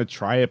do want to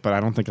try it, but I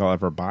don't think I'll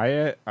ever buy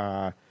it.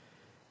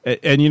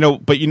 And you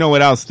know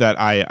what else that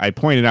I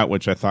pointed out,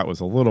 which I thought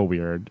was a little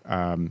weird.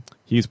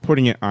 He's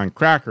putting it on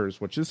crackers,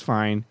 which is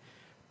fine,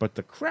 but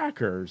the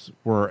crackers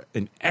were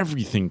an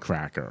everything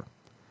cracker.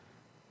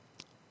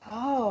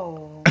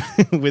 Oh,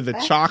 with a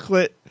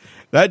chocolate.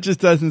 That just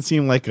doesn't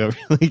seem like a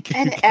really good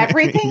an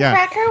everything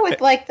cracker with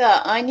like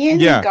the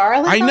onions and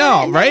garlic. I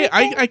know, right?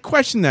 Everything? I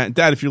question that,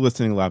 Dad. If you're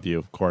listening, love you,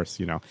 of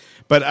course,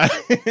 But I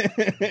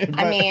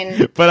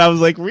mean, but I was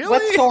like, really?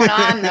 What's going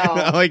on,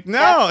 though? Like,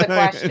 no.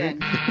 That's the question.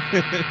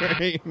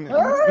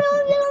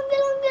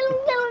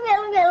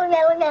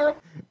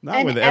 Not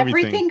an with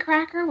everything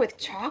cracker with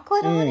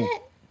chocolate on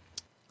it.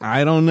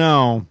 I don't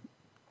know.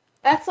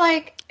 That's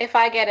like if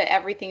I get an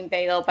everything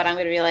bagel, but I'm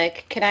going to be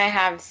like, can I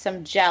have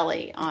some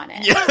jelly on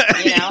it?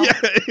 Yeah,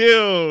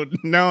 ew.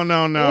 No.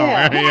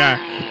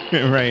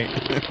 Yeah, right.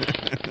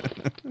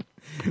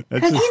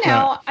 Because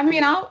I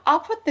mean,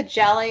 I'll put the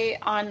jelly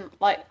on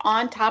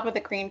top of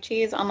the cream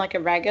cheese on like a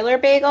regular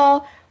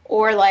bagel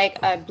or like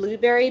a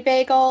blueberry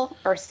bagel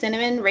or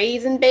cinnamon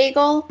raisin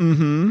bagel,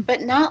 but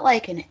not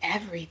like an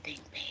everything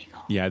bagel.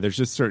 Yeah, there's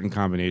just certain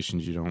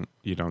combinations you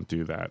don't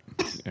do that.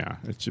 Yeah,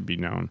 it should be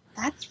known.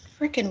 That's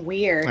freaking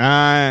weird.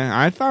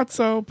 I thought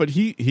so, but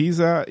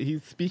he's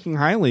speaking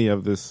highly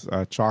of this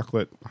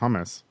chocolate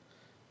hummus.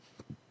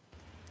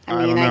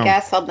 I mean, I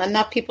guess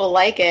enough people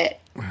like it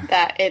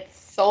that it's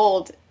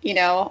sold,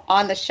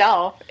 on the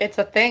shelf. It's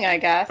a thing, I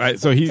guess. Right,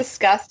 so it's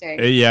disgusting.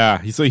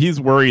 Yeah, so he's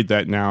worried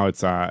that now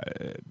it's not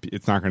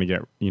going to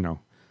get,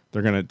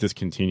 they're going to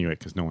discontinue it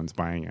because no one's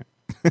buying it.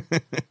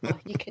 Well,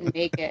 he can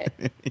make it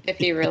if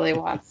he really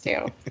wants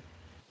to.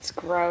 It's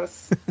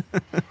gross.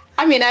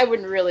 I mean, I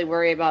wouldn't really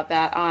worry about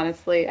that,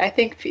 honestly. I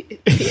think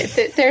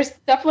there's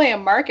definitely a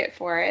market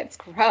for it. It's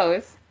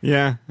gross.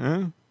 Yeah.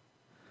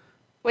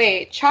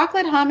 Wait,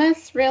 chocolate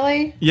hummus?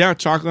 Really? Yeah,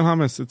 chocolate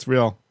hummus. It's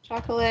real.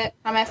 Chocolate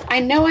hummus. I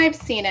know I've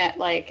seen it,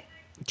 like,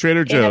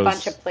 Trader Joe's. in a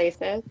bunch of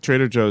places.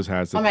 Trader Joe's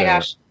has it. Oh, my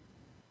gosh.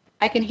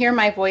 I can hear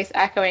my voice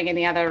echoing in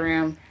the other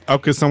room. Oh,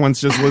 because someone's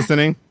just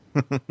listening?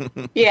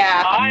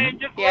 Yeah. I am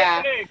just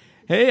listening.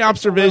 Hey,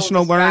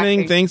 Observational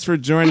Learning. Thanks for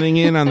joining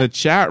in on the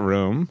chat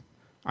room.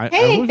 I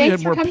hope we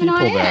had more people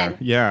there.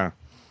 Yeah.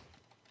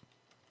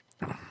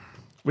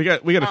 We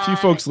got a few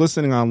folks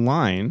listening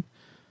online.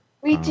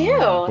 We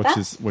do. Which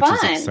is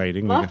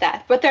exciting. Love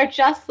that. But they're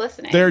just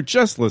listening. They're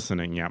just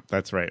listening. Yeah,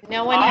 that's right.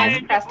 No one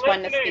has pressed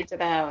 1 to speak to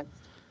the host.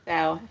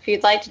 So if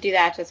you'd like to do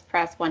that, just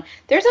press 1.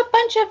 There's a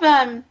bunch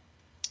of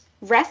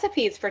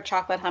recipes for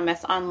chocolate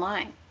hummus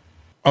online.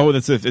 Oh,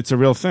 it's a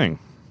real thing.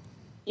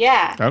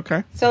 Yeah.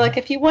 Okay. So, like,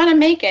 if you want to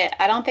make it,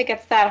 I don't think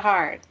it's that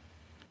hard.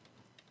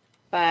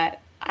 But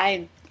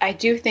I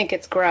do think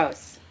it's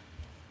gross.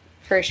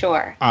 For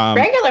sure.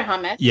 Regular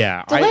hummus.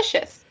 Yeah.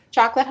 Delicious.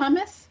 Chocolate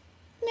hummus?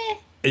 Meh.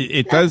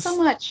 It not does so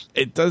much.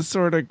 It does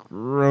sort of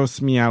gross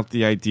me out,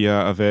 the idea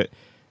of it.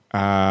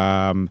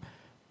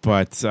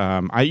 But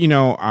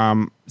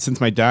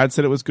since my dad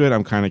said it was good,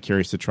 I'm kind of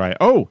curious to try it.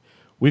 Oh,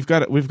 we've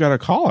got a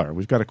caller.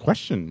 We've got a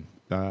question.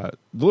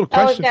 Little question.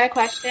 Oh, we've got a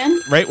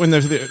question? Right when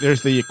there's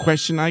the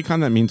question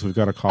icon, that means we've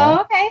got a call.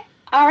 Oh, okay.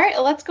 All right.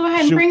 Well, let's go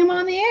ahead and bring him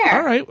on the air.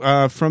 All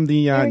right. From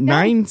the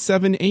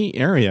 978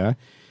 area,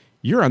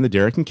 you're on the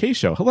Derek and Kay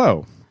Show.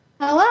 Hello.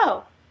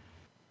 Hello.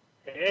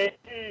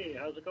 Hey,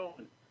 how's it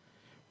going?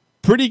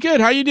 Pretty good.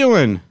 How you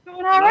doing?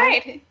 Doing all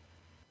right.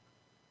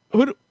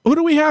 Who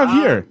do we have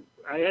here?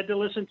 I had to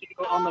listen to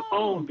you on the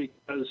phone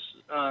because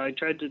I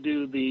tried to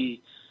do the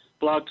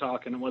blog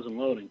talk and it wasn't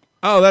loading.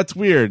 Oh, that's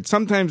weird.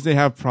 Sometimes they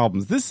have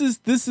problems. This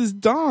is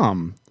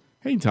Dom.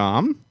 Hey,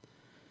 Dom.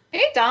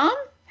 Hey, Dom.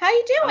 How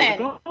you doing?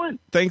 How's it going?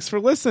 Thanks for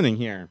listening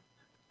here.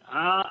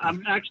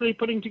 I'm actually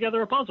putting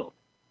together a puzzle.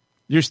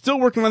 You're still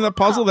working on the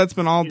puzzle? That's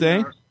been all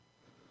day?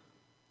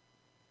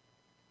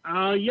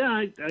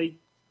 Yeah,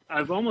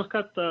 I've almost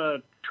got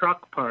the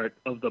truck part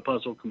of the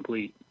puzzle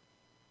complete.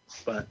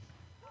 But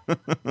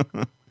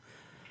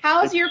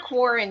how's your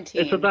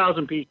quarantine? It's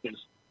 1,000 pieces.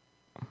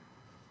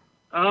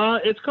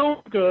 It's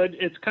going good.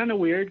 It's kind of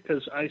weird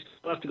because I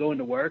still have to go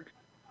into work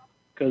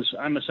because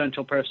I'm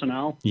essential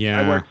personnel.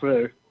 Yeah. I work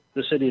for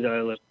the city that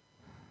I live.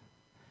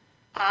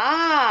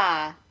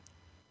 Ah.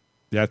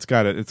 Yeah, it's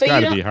got to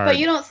be hard. But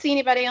you don't see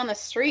anybody on the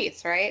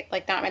streets, right?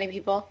 Like, not many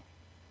people?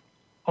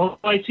 Oh,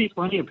 I see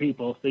plenty of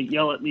people. They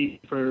yell at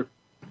me for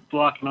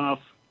blocking off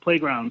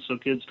playgrounds so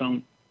kids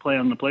don't play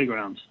on the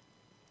playgrounds.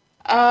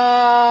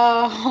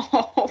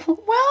 Oh.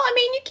 Well, I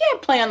mean, you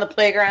can't play on the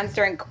playgrounds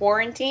during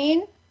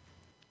quarantine.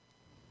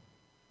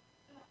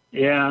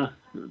 Yeah.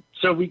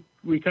 So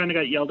we kind of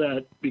got yelled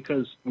at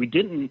because we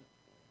didn't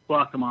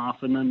block them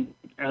off. And then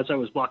as I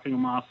was blocking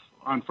them off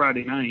on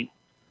Friday night,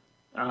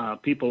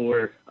 people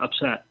were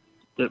upset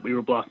that we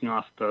were blocking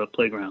off the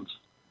playgrounds.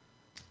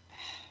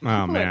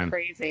 Oh, People man. are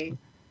crazy.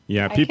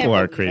 Yeah, people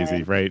are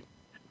crazy, right?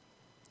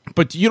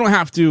 But you don't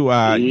have to.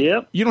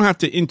 Yep. You don't have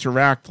to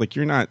interact. Like,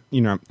 you're not,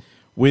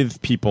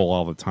 with people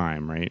all the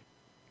time, right?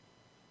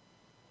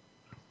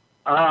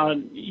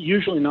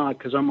 Usually not,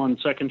 because I'm on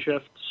second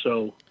shift,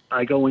 so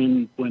I go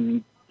in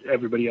when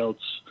everybody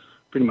else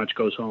pretty much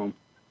goes home.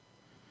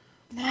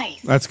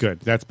 Nice. That's good.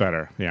 That's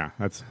better. Yeah,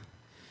 that's.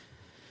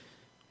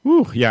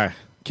 Woo, yeah.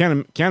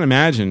 Can't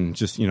imagine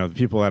just, the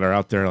people that are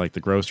out there, like the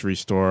grocery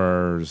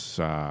stores,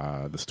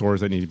 the stores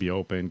that need to be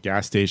open,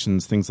 gas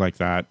stations, things like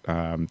that,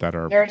 that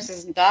are...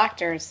 Nurses and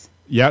doctors.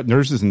 Yeah,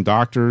 nurses and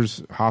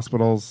doctors,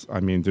 hospitals.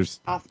 I mean, there's...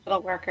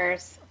 Hospital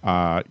workers.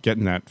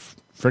 Getting that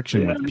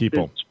friction with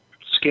people.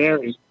 It's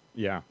scary.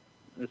 Yeah.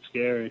 It's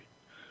scary.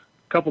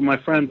 A couple of my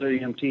friends are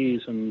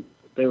EMTs, and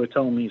they were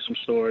telling me some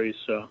stories,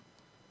 so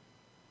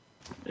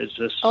it's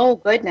just... Oh,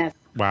 goodness.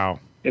 Wow.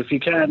 If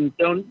you can,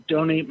 don't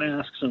donate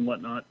masks and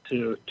whatnot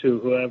to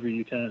whoever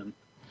you can.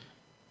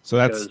 So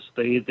that's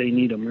because they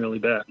need them really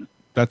bad.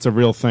 That's a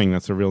real thing.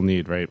 That's a real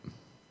need, right?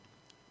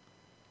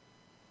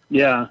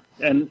 Yeah,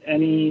 and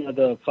any of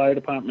the fire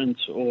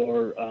departments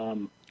or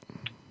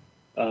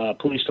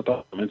police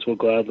departments will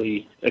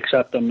gladly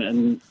accept them,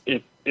 and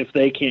if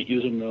they can't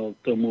use them,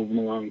 they'll move them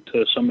along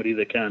to somebody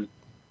that can.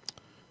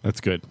 That's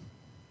good.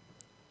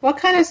 What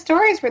kind of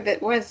stories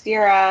was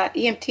your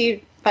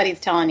EMT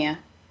buddies telling you?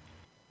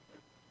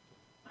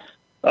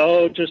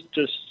 Oh, just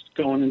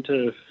going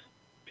into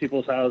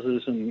people's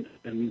houses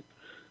and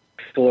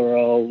people are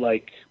all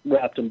like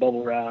wrapped in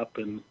bubble wrap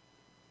and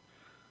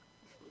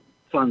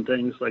fun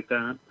things like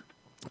that.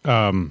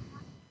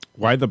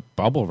 Why the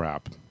bubble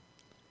wrap?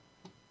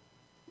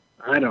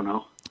 I don't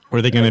know.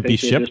 Were they going to be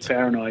they're shipped? Just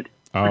paranoid.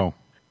 Oh.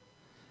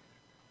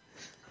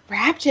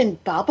 Wrapped in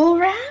bubble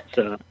wrap?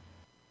 So,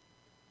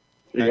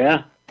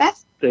 yeah.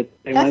 That's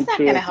not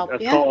going to help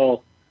you.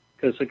 Call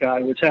because the guy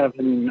was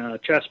having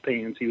chest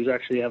pains. He was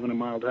actually having a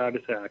mild heart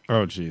attack.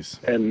 Oh,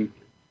 jeez. And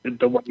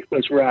the wife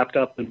was wrapped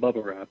up in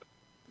bubble wrap.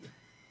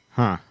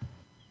 Huh.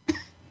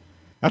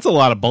 That's a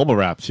lot of bubble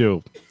wrap,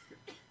 too.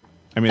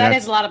 I mean, that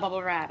is a lot of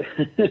bubble wrap.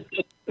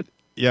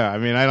 Yeah, I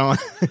mean, I don't...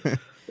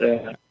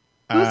 Yeah.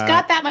 Who's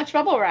got that much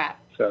bubble wrap?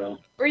 So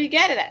where you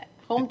get it at?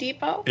 Home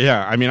Depot?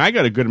 Yeah, I mean, I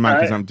got a good amount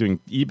because I'm doing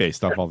eBay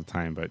stuff all the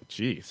time, but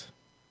jeez.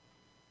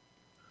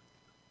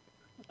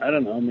 I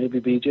don't know,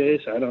 maybe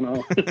BJ's. I don't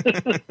know.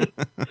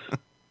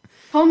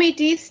 Home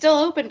ED's still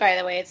open, by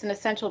the way. It's an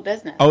essential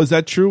business. Oh, is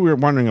that true? We were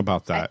wondering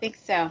about that. I think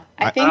so.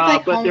 I think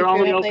like but home they're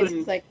only improvement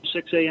open places like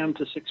 6 a.m.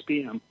 to 6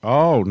 p.m.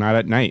 Oh, not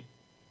at night.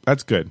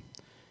 That's good.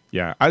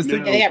 Yeah, I was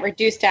thinking they got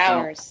reduced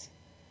hours.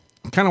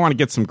 I kind of want to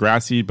get some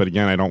grassy, but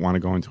again, I don't want to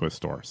go into a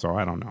store, so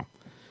I don't know.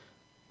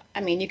 I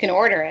mean, you can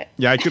order it.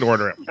 Yeah, I could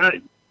order it.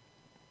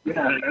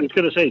 Yeah, I was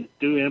going to say,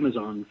 do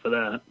Amazon for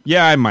that.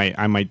 Yeah, I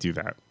might do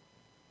that.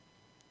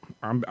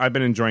 I've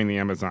been enjoying the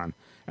Amazon,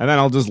 and then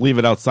I'll just leave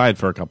it outside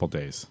for a couple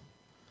days.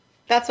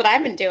 That's what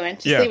I've been doing.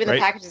 Just leaving the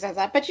packages as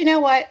that. But you know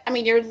what? I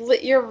mean,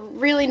 you're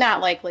really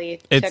not likely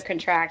to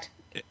contract.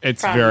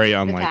 It's very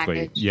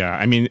unlikely. Yeah.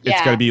 I mean,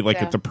 it's got to be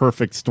like at the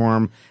perfect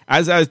storm.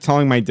 As I was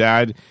telling my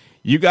dad,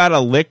 you got to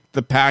lick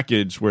the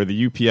package where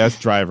the UPS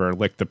driver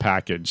licked the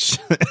package.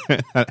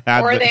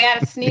 Or they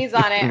had to sneeze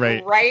on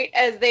it right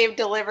as they've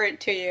delivered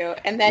it to you.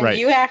 And then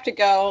you have to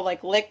go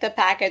like lick the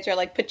package or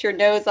like put your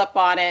nose up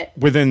on it.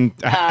 Within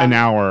an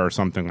hour or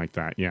something like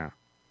that. Yeah.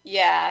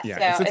 Yeah.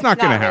 So it's not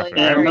going to happen.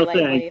 Very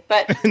likely,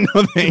 but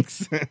no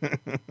thanks.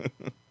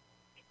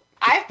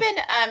 I've been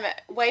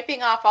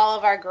wiping off all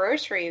of our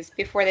groceries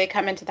before they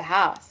come into the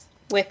house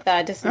with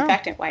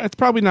disinfectant wipes. That's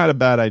probably not a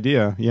bad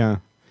idea. Yeah.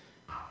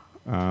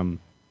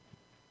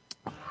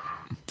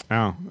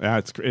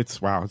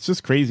 It's wow. It's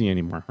just crazy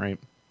anymore, right?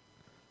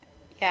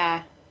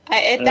 Yeah.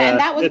 And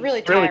that was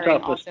really tiring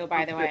also,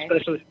 by the way.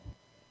 Especially...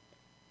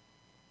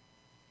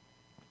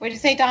 What did you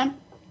say, Don?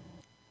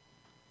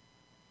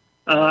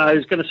 I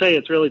was going to say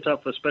it's really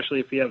tough,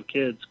 especially if you have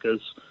kids, because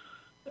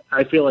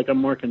I feel like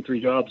I'm working 3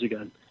 jobs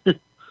again.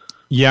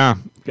 Yeah.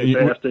 Because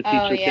I have to teach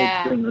your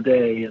kids during the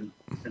day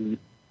and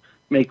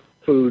make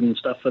food and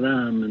stuff for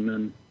them. And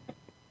then,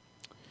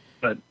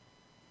 but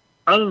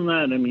other than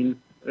that, I mean,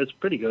 it's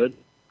pretty good.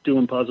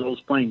 Doing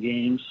puzzles, playing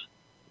games.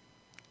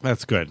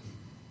 That's good.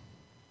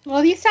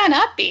 Well, you sound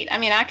upbeat. I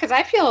mean, because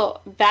I feel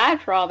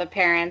bad for all the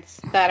parents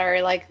that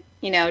are like,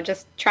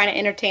 just trying to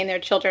entertain their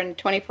children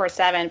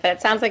 24/7. But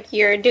it sounds like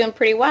you're doing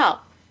pretty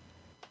well.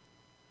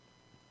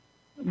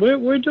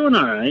 We're doing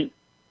all right.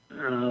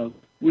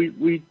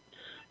 We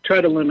try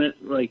to limit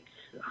like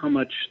how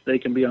much they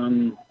can be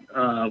on.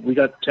 We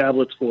got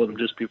tablets for them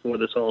just before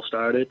this all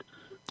started.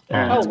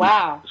 Oh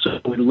wow!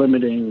 So we're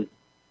limiting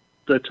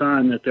the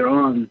time that they're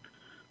on,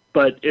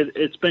 but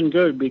it's been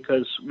good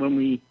because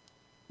when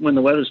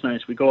the weather's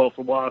nice, we go out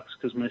for walks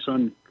because my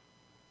son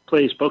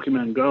plays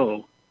Pokemon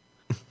Go,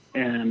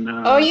 and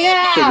so we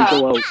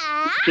go out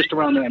just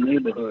around our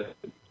neighborhood,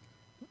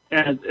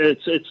 and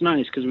it's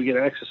nice because we get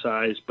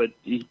exercise, but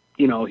he's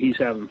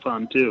having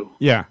fun too.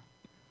 Yeah.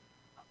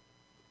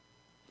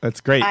 That's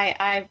great.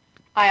 I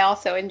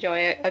also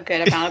enjoy a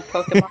good amount of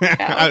Pokemon Go.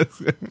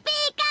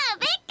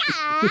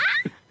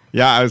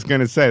 Yeah, I was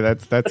going to say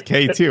that's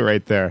K too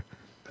right there.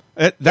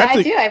 I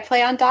do. I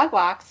play on dog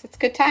walks. It's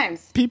good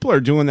times. People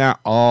are doing that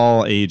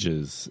all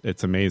ages.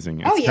 It's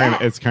amazing.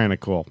 It's kind of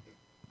cool.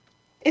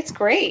 It's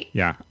great.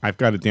 Yeah, I've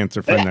got a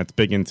dancer friend that's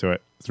big into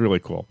it. It's really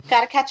cool.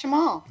 Got to catch them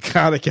all.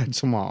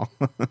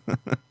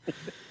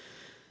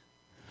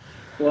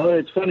 Well,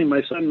 it's funny.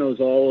 My son knows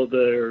all of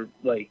their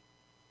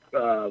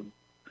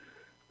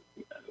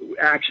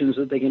actions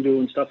that they can do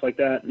and stuff like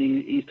that, and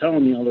he's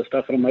telling me all this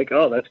stuff, and I'm like,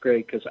 oh, that's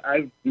great, because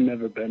I've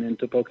never been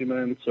into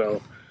Pokemon,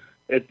 so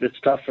it's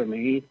tough for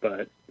me,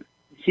 but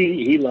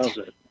he loves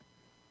it.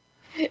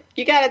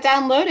 You got to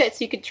download it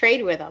so you can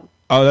trade with him.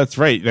 Oh, that's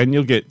right. Then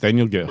you'll get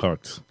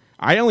hooked.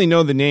 I only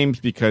know the names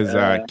because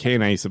Kay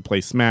and I used to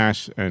play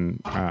Smash,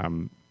 and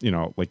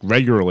like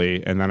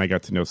regularly, and then I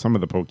got to know some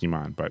of the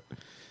Pokemon, but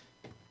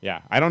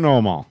yeah, I don't know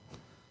them all.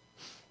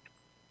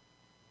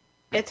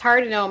 It's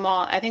hard to know them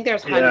all. I think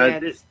there's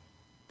hundreds.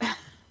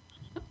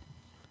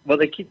 Well,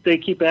 they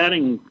keep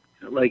adding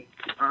like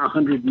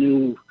 100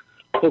 new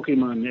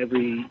Pokemon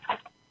every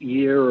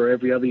year or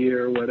every other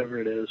year or whatever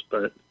it is.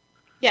 But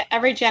yeah,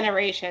 every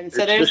generation.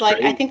 So there's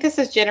I think this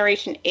is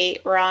Generation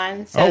 8 we're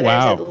on. So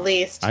wow. There's at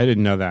least. I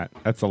didn't know that.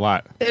 That's a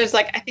lot. I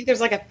think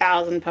there's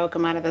 1,000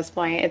 Pokemon at this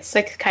point. It's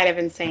like kind of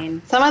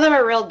insane. Some of them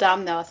are real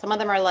dumb though. Some of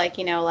them are like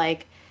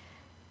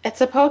it's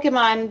a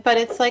Pokemon, but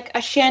it's like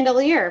a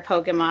chandelier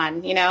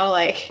Pokemon,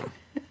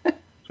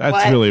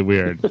 That's really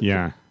weird.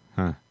 Yeah.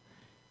 Huh.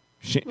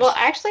 Well,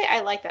 actually,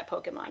 I like that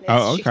Pokemon.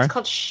 Okay. It's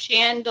called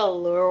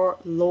Chandelure.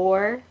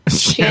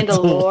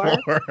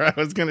 Chandelure. I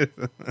was going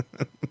to...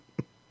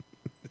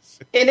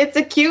 And it's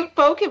a cute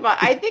Pokemon.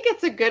 I think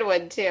it's a good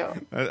one, too.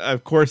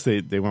 Of course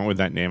they went with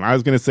that name. I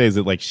was going to say, is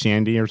it like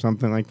Shandy or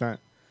something like that?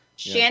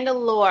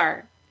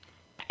 Chandelure.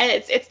 And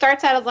it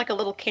starts out as like a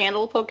little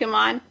candle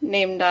Pokemon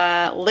named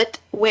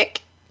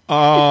Litwick.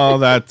 Oh,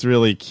 that's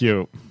really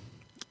cute.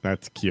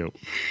 That's cute.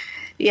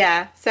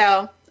 Yeah,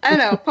 so I don't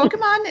know.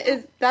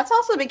 Pokemon that's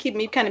also been keeping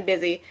me kind of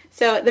busy.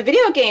 So the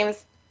video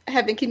games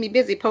have been keeping me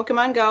busy.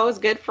 Pokemon Go is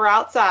good for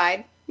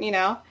outside,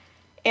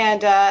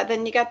 and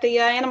then you got the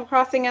Animal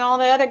Crossing and all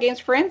the other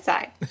games for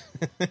inside.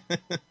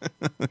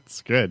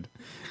 That's good.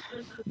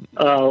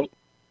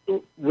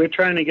 We're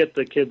trying to get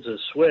the kids a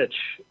Switch,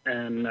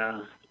 and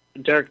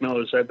Derek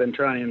knows I've been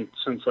trying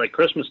since like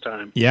Christmas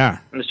time. Yeah.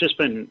 And it's just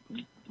been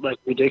like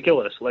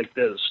ridiculous. Like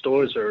the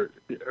stores are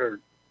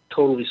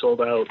totally sold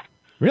out.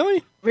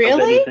 Really?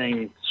 Really? Of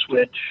anything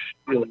Switch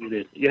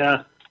related.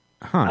 Yeah.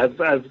 Huh. I've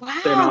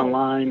been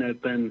online.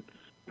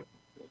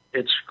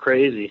 It's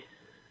crazy.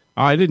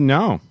 Oh, I didn't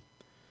know.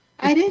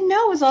 I didn't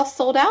know it was all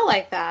sold out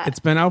like that. It's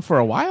been out for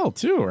a while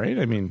too, right?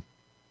 I mean.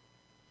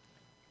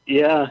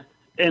 Yeah.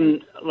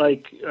 And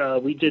like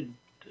we did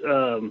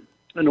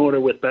an order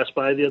with Best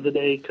Buy the other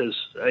day because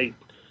I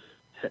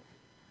had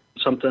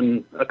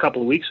something a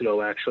couple of weeks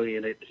ago actually,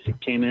 and it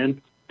came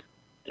in,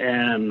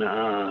 And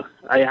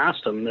I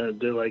asked them.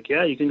 They're like,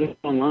 yeah, you can go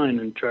online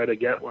and try to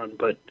get one,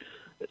 but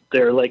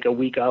they're like a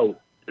week out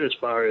as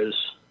far as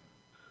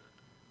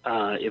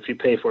if you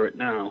pay for it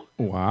now.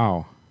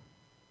 Wow.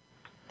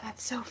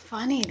 That's so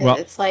funny that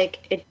it's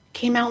like it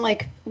came out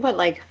like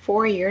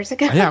 4 years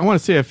ago. Yeah, I want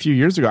to say a few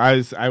years ago.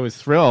 I was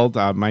thrilled.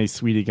 My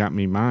sweetie got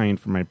me mine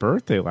for my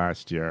birthday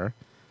last year,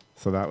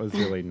 so that was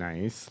really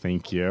nice.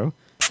 Thank you.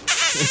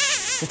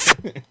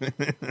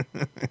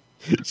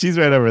 She's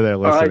right over there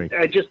listening.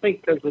 I just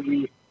think because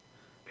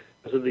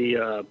of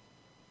the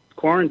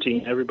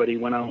quarantine, everybody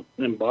went out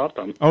and bought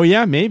them. Oh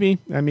yeah, maybe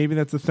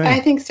that's the thing. I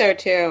think so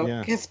too.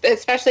 Yeah.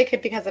 Especially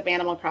because of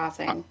Animal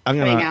Crossing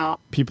coming out.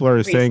 People are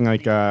recently. saying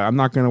like, I'm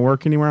not going to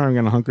work anywhere. I'm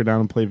going to hunker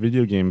down and play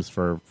video games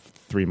for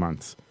 3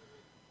 months.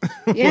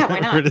 Yeah, why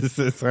not? What is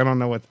this? I don't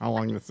know how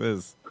long this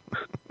is.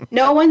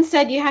 No one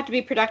said you have to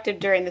be productive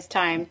during this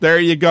time. There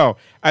you go.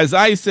 As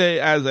I say,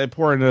 as I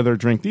pour another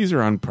drink, these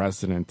are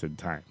unprecedented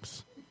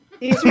times.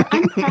 These are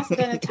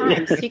unprecedented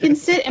times. You can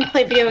sit and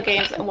play video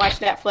games and watch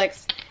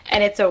Netflix,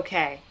 and it's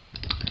okay.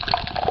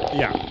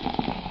 Yeah.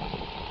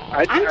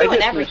 I'm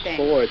doing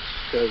everything.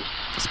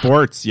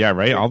 Sports, yeah,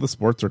 right? All the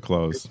sports are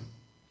closed.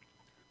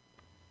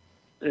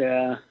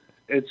 Yeah.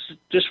 It's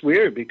just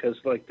weird because,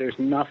 like, there's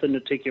nothing to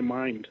take your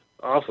mind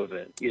off of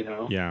it, you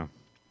know? Yeah.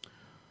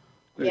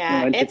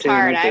 Yeah, it's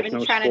hard. I've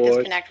been trying to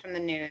disconnect from the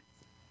news.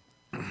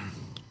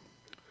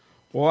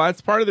 Well, that's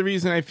part of the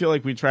reason I feel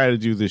like we try to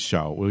do this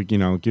show. We,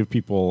 give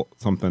people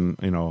something,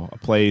 a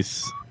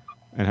place,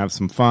 and have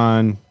some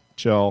fun,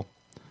 chill.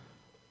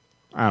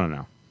 I don't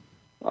know.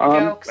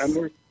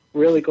 I'm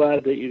really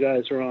glad that you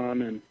guys are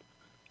on, and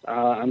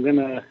I'm going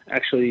to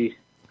actually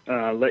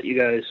let you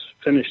guys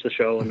finish the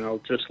show, and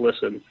I'll just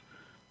listen.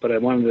 But I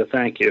wanted to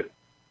thank you.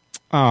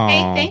 Oh.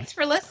 Hey, thanks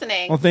for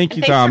listening. Well, thank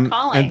you, Tom. Thanks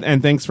for calling.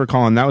 And thanks for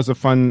calling. That was a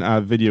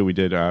fun video we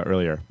did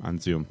earlier on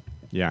Zoom.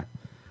 Yeah.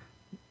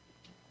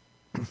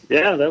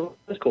 Yeah, that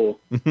was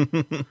cool.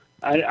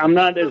 I'm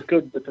not as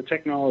good with the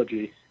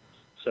technology,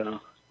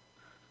 so.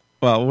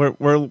 Well,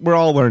 we're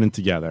all learning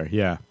together.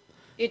 Yeah.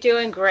 You're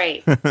doing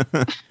great.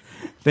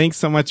 Thanks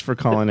so much for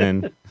calling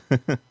in.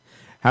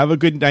 Have a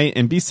good night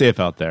and be safe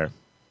out there.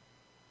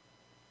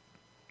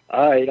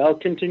 All right, I'll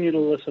continue to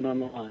listen on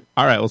the line.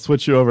 All right, we'll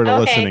switch you over to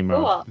listening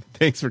cool. mode.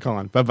 Thanks for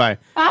calling. Bye-bye.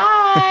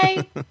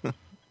 Bye.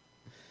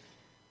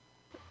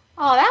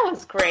 Oh, that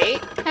was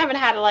great. Haven't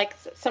had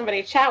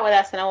somebody chat with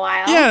us in a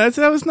while. Yeah,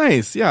 that was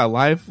nice. Yeah,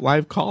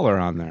 live caller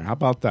on there. How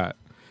about that?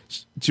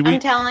 I'm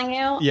telling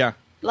you. Yeah.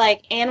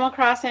 Like Animal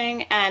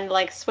Crossing and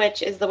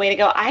Switch is the way to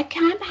go. I'm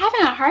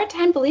having a hard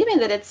time believing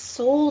that it's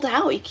sold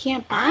out. You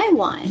can't buy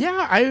one.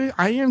 Yeah,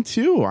 I am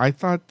too. I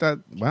thought that.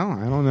 Well,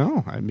 I don't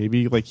know.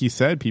 Maybe like he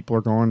said, people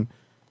are going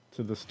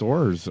to the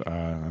stores.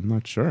 I'm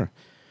not sure.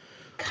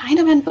 Kind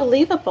of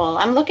unbelievable.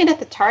 I'm looking at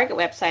the Target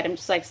website. I'm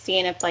just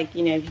seeing if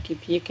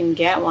if you can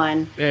get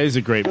one. It is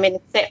a great. I mean,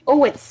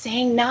 it's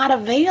saying not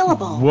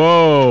available.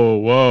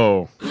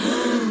 Whoa.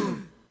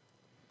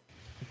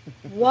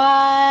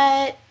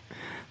 What?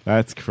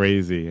 That's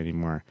crazy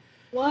anymore.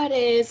 What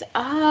is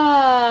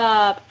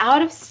up?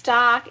 Out of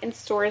stock in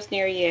stores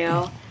near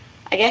you.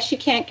 I guess you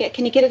can't get.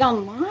 Can you get it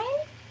online?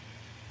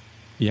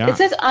 Yeah. It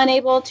says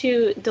unable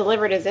to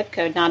deliver to zip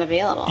code, not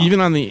available. Even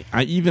on the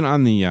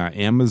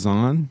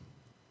Amazon.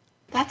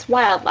 That's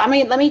wild. I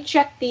mean, let me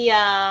check the.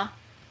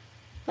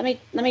 Let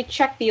me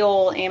check the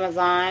old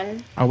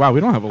Amazon. Oh wow,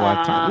 we don't have a lot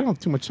of time. We don't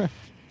have too much time.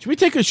 Should we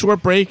take a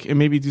short break and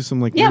maybe do some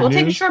we'll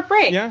take a short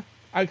break. Yeah.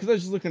 Because I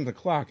was just looking at the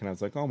clock and I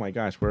was like, "Oh my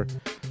gosh, we're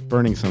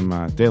burning some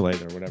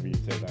daylight or whatever you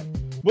say that."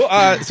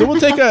 Well, so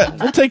we'll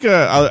take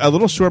a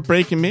little short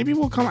break and maybe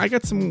we'll come. I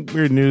got some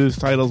weird news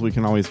titles we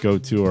can always go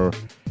to. Or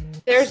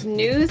there's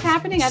news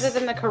happening other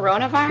than the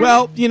coronavirus.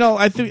 Well,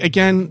 I think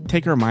again,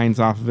 take our minds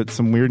off of it.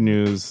 Some weird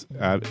news.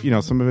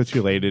 Some of it's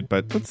related,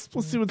 but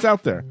we'll see what's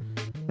out there,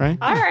 right?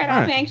 All right,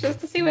 I'm anxious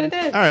to see what it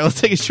is. All right, let's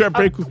take a short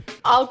break.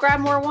 I'll grab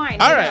more wine.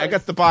 All right, I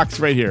got the box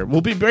right here. We'll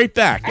be right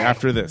back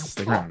after this.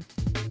 Stick around.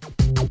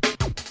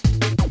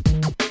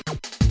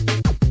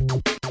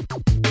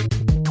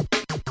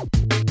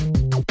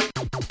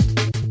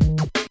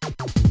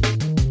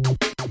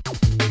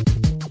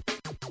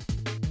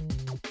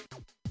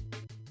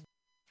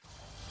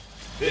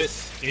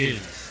 This is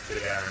the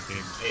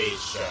TD&KS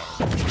Show.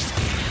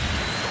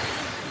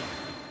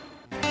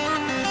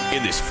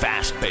 In this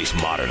fast-paced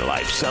modern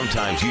life,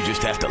 sometimes you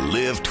just have to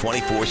live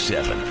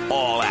 24/7.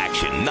 All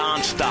action,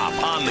 non-stop,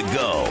 on the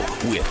go,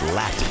 with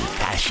Latin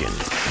passion.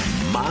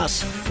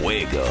 Mas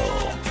Fuego.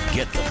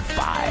 Get the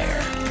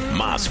fire.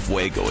 Mas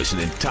Fuego is an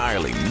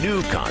entirely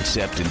new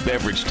concept in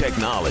beverage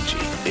technology.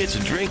 It's a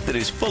drink that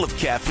is full of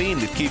caffeine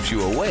that keeps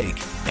you awake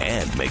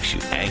and makes you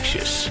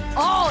anxious.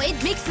 Oh,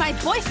 it makes my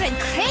boyfriend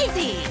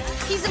crazy.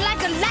 He's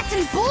like a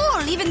Latin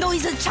bull, even though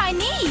he's a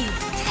Chinese.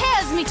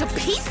 Tears me to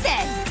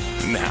pieces.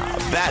 Now,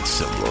 that's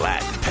some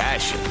Latin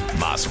passion.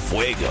 Mas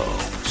Fuego.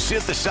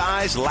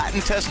 Synthesized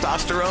Latin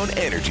testosterone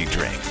energy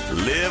drink.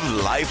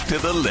 Live life to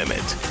the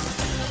limit.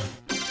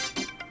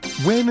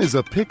 When is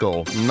a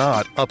pickle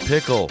not a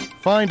pickle?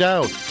 Find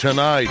out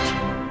tonight.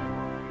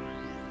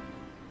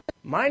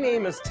 My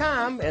name is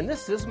Tom, and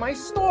this is my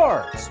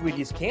store.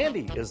 Sweetie's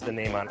Candy is the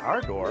name on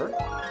our door.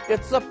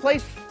 It's a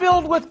place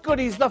filled with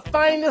goodies, the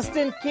finest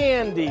in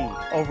candy.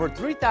 Over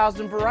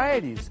 3,000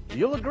 varieties.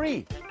 You'll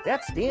agree,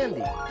 that's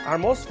dandy. Our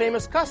most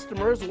famous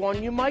customer is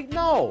one you might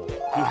know.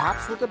 He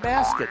hops with a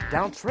basket,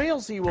 down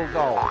trails he will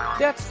go.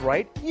 That's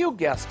right, you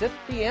guessed it,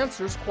 the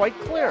answer's quite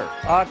clear.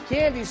 A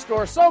candy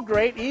store so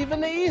great, even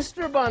the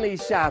Easter Bunny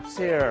shops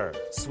here.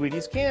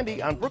 Sweetie's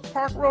Candy on Brook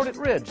Park Road at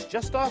Ridge,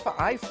 just off of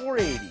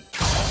I-480.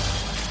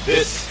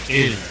 This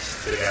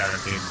is the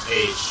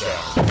Derek&K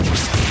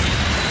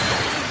Show.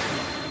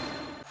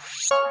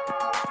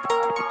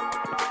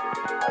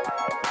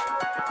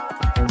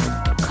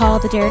 Call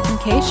the Derek and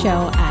Kay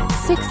Show at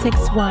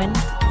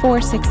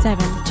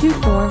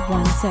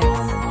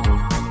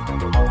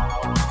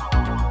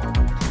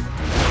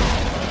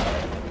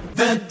 661-467-2416.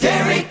 The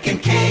Derek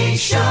and Kay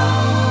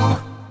Show.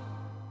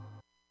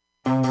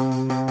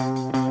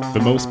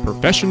 The most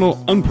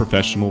professional,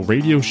 unprofessional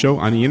radio show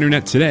on the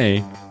internet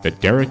today, The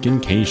Derek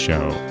and Kay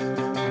Show.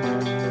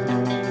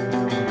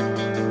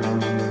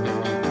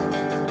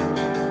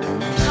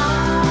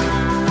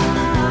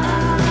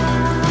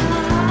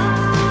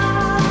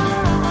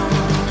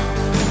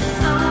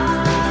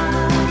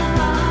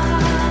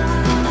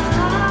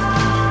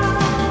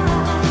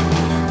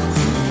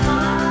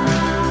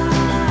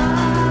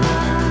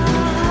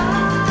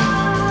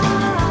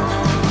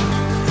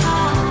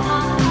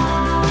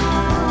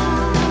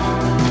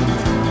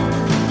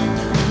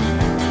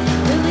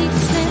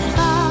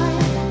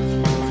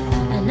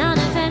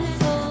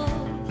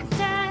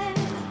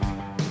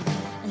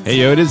 Hey,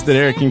 yo, it is the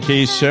Derek and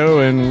Kay Show,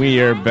 and we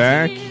are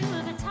back.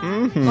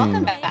 Mm-hmm.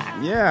 Welcome back.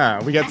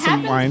 Yeah, we got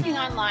some wine. I have been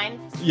looking online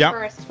Yep.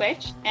 for a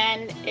Switch,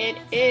 and it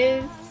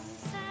is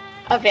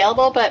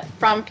available, but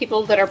from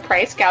people that are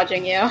price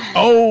gouging you.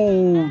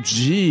 Oh,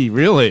 gee,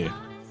 really?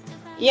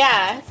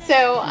 Yeah,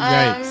 so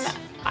Yikes.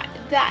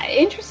 that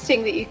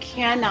interesting that you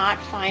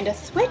cannot find a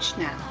Switch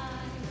now.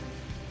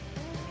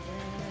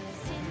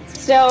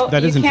 So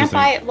That is you can't interesting.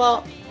 buy it.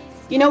 Well,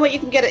 you know what? You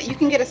can get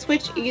a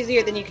Switch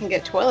easier than you can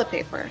get toilet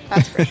paper.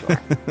 That's for sure.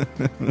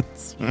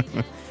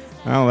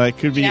 Well, that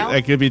could be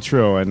that could be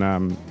true,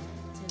 and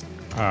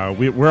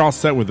we're all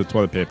set with the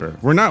toilet paper.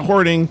 We're not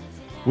hoarding.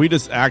 We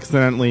just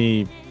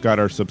accidentally got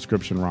our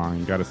subscription wrong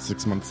and got a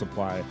 6-month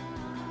supply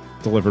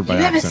delivered by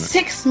You have a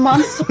accident.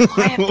 6-month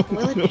supply of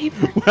toilet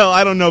paper. Well,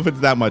 I don't know if it's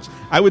that much.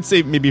 I would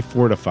say maybe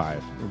 4 to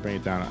 5. We'll bring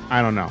it down.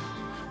 I don't know.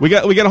 We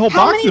got a whole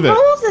box of it. How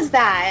many rolls is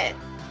that?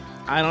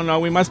 I don't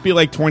know. We must be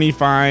like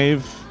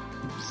 25,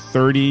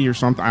 30 or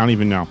something. I don't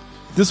even know.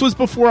 This was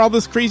before all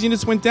this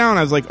craziness went down.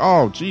 I was like,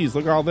 oh, geez,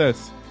 look at all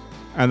this.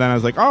 And then I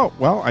was like, oh,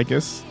 well, I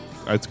guess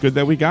it's good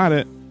that we got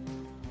it.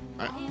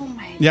 Oh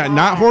my Yeah, God.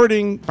 not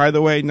hoarding, by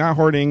the way. Not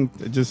hoarding.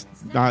 Just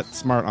not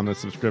smart on the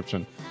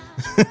subscription.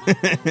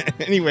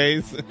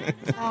 Anyways. Oh,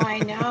 I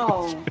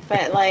know.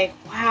 But, like,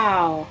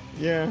 wow.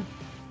 Yeah.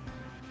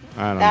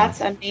 I don't That's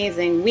know.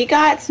 amazing. We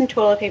got some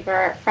toilet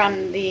paper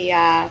from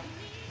the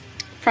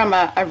from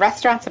a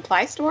restaurant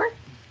supply store.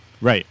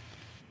 Right.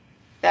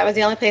 That was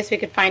the only place we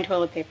could find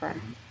toilet paper.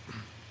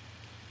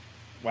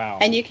 Wow.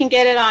 And you can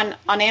get it on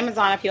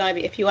Amazon if you want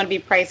to be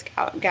price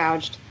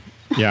gouged.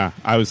 Yeah,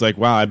 I was like,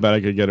 wow, I bet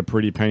I could get a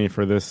pretty penny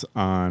for this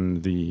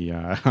on the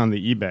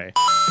eBay.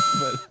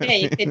 Yeah,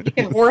 you could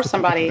whore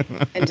somebody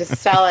and just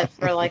sell it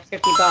for like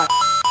 $50.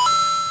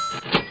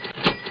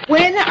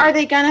 When are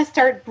they gonna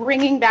start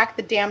bringing back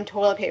the damn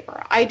toilet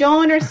paper? I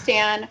don't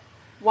understand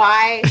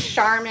why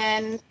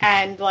Charmin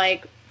and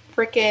like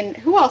freaking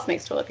who else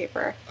makes toilet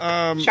paper?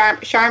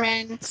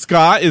 Charmin.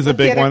 Scott is a What's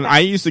the big other one. brand? I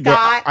used to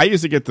Scott.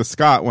 get the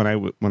Scott when I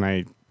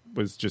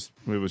was just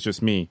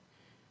me.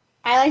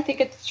 I like to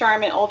get the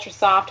Charmin Ultra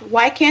Soft.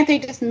 Why can't they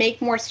just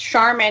make more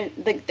Charmin?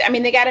 They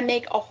got to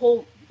make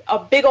a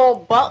big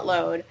old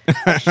buttload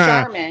of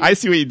Charmin. I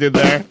see what you did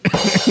there.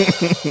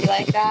 You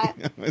like that?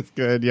 That's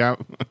good. Yeah.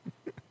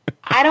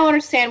 I don't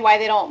understand why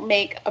they don't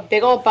make a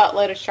big old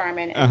buttload of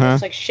Charmin and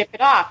just like ship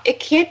it off.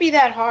 It can't be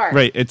that hard.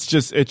 Right. It's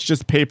just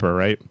paper,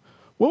 right?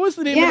 What was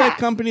the name of Yeah. that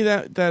company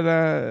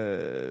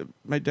that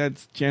my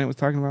dad's Janet was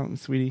talking about,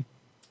 sweetie?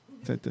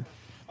 Is that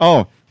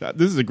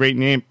this is a great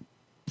name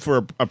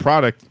for a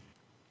product.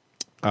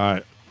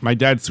 My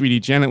dad's sweetie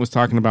Janet was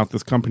talking about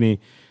this company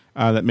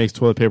that makes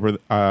toilet paper.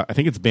 I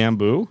think it's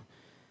Bamboo,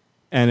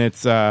 and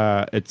it's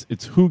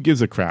Who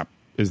Gives a Crap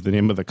is the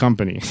name of the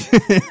company.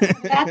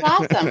 That's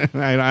awesome.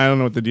 I don't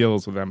know what the deal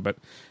is with them, but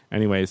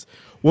anyways,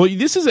 well,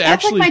 this is That's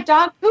actually like my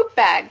dog poop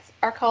bags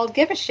are called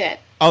Give a Shit.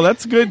 Oh,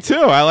 that's good too.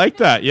 I like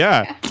that.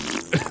 Yeah.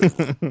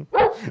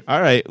 All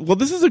right. Well,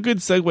 this is a good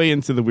segue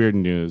into the weird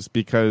news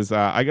because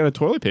I got a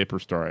toilet paper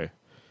story.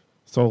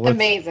 So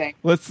Amazing.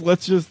 Let's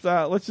just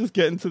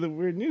get into the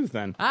weird news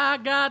then. I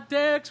got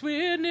Derek's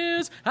weird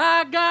news.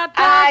 I got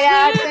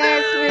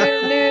Derek's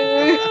weird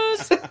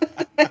news.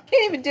 I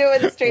can't even do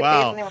it with a straight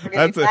face anymore. We're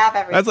gonna laugh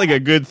every That's like time. a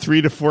good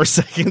 3 to 4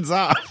 seconds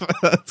off.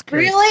 That's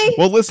great. Really?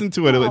 Well, listen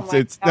to it. Oh my No,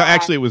 God.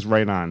 actually, it was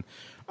right on.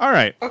 All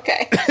right.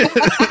 Okay.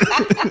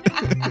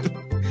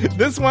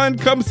 This one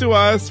comes to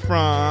us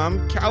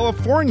from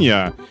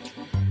California.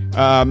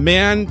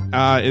 Man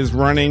is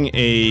running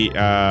a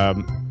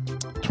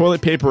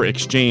toilet paper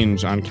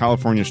exchange on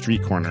California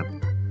street corner.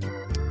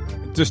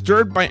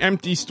 Disturbed by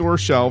empty store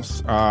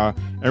shelves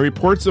and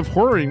reports of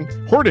hoarding,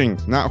 during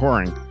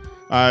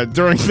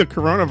the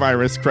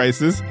coronavirus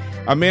crisis,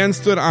 a man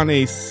stood on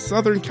a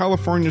Southern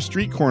California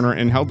street corner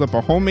and held up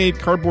a homemade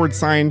cardboard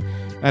sign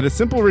at a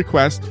simple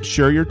request: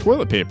 share your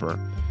toilet paper.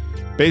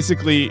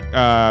 Basically,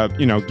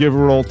 give a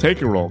roll,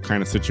 take a roll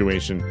kind of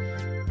situation.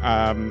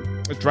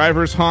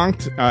 Drivers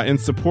honked in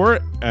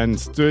support and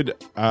stood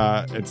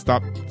and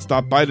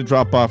stopped by to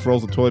drop off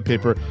rolls of toilet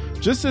paper.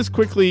 Just as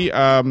quickly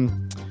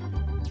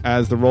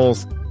as the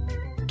rolls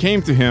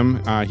came to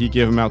him, he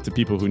gave them out to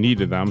people who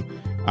needed them.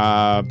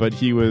 But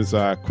he was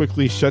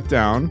quickly shut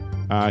down.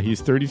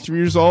 He's 33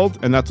 years old,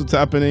 and that's what's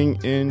happening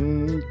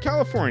in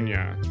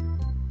California.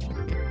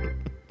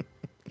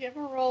 Give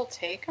a roll,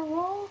 take a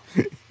roll?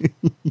 How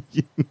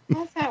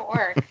does that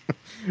work?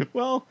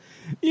 Well,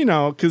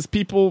 because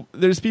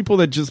there's people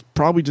that just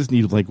probably just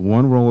need like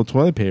one roll of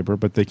toilet paper,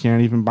 but they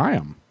can't even buy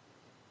them.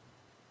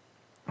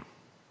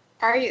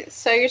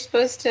 So you're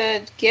supposed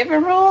to give a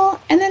roll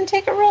and then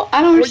take a roll?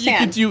 I don't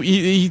understand.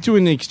 He's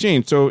doing the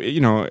exchange. So,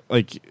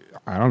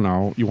 I don't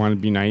know, you want to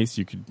be nice,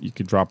 you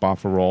could drop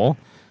off a roll.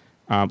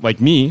 Like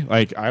me,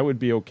 I would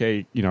be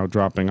okay,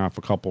 dropping off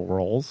a couple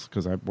rolls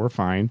because we're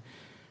fine.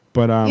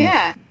 But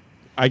yeah,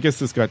 I guess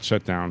this got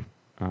shut down.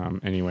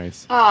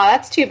 Anyways. Oh,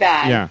 that's too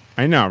bad. Yeah,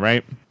 I know,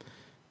 right?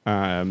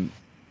 When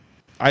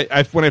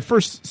I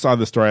first saw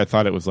the story, I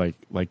thought it was like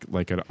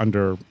an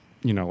under,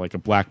 like a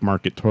black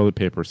market toilet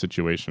paper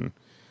situation,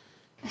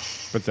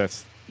 but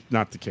that's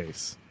not the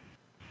case.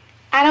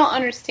 I don't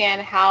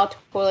understand how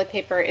toilet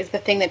paper is the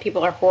thing that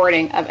people are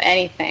hoarding of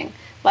anything.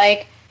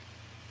 Like,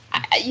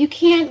 you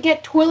can't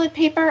get toilet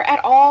paper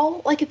at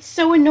all. Like, it's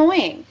so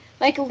annoying.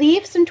 Like,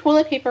 leave some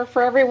toilet paper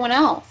for everyone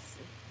else.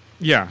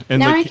 Yeah, and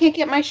now I can't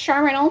get my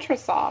Charmin Ultra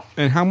Soft.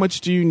 And how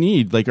much do you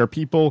need? Like, are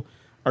people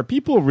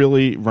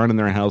really running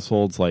their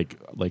households like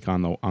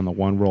on the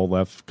one roll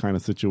left kind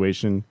of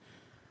situation?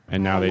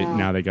 And now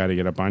they got to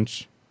get a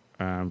bunch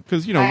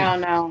because I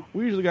don't know.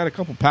 We usually got a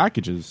couple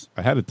packages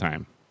ahead of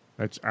time.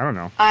 I don't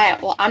know.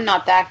 I'm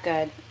not that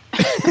good.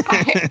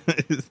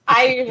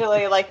 I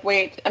usually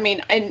wait. I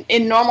mean,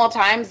 in normal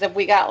times, if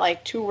we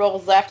got 2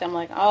 rolls left, I'm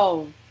like,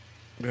 oh,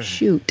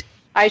 shoot,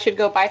 I should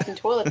go buy some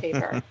toilet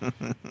paper.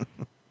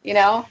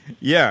 Yeah.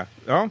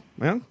 Oh,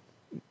 well.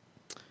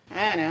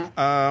 I don't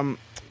know.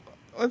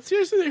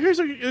 Here's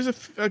a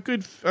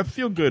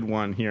feel good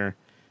one here.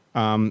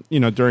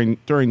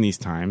 During these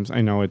times,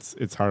 I know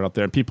it's hard out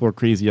there. People are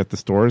crazy at the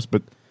stores,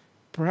 but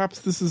perhaps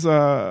this is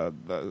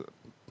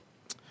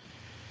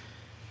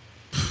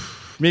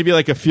maybe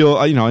like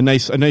a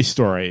nice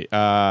story.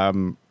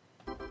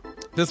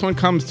 This one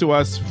comes to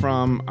us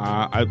from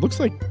it looks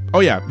like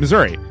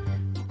Missouri.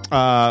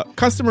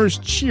 Customers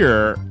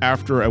cheer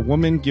after a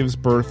woman gives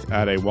birth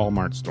at a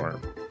Walmart store.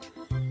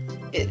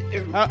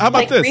 How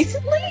about this?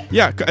 Recently?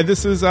 Yeah,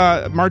 this is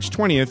March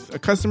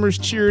 20th. Customers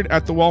cheered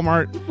at the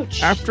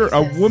Walmart after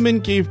a woman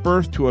gave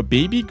birth to a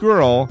baby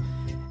girl.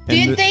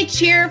 Did they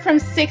cheer from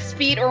 6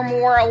 feet or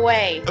more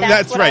away?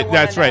 That's right.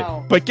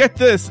 But get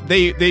this: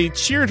 they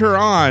cheered her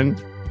on,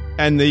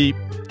 and the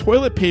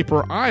toilet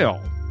paper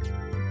aisle.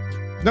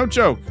 No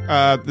joke.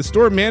 The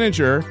store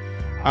manager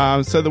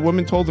said the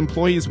woman told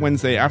employees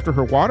Wednesday after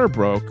her water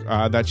broke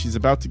that she's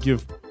about to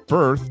give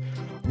birth.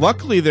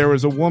 Luckily, there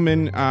was a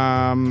woman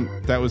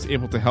that was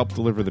able to help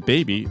deliver the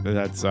baby.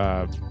 That's,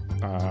 I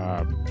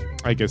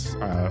guess,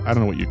 I don't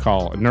know what you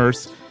call a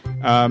nurse.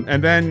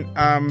 And then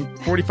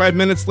 45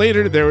 minutes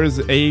later, there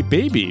was a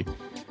baby.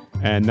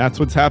 And that's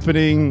what's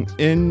happening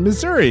in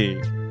Missouri.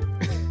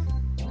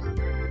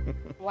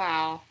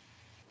 Wow.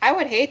 I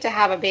would hate to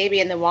have a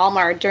baby in the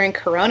Walmart during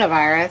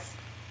coronavirus.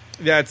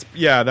 That's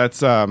right.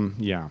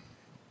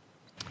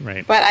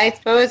 But I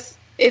suppose...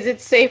 Is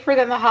it safer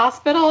than the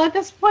hospital at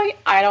this point?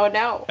 I don't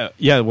know.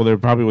 Well, there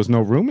probably was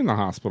no room in the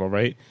hospital,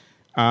 right?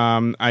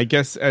 I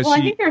guess I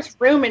think there's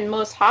room in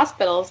most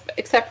hospitals,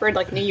 except for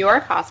New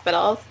York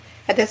hospitals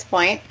at this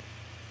point,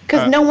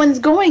 because no one's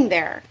going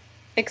there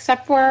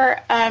except for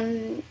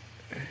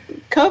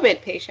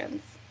COVID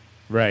patients.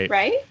 Right.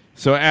 Right.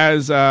 So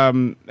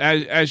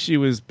as she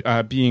was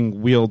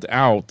being wheeled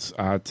out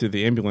to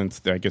the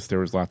ambulance, I guess there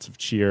was lots of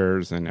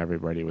cheers and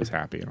everybody was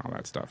happy and all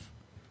that stuff.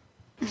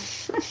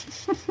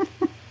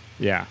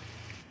 Yeah.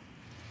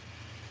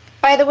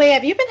 By the way,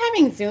 have you been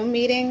having Zoom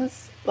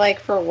meetings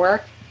for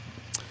work?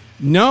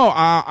 No,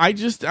 I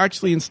just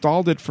actually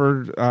installed it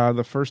for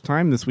the first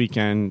time this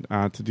weekend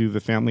to do the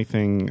family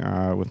thing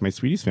with my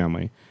sweetie's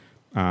family.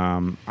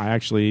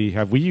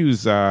 We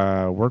use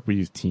work. We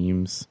use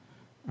Teams,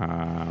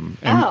 and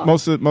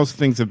most of the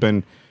things have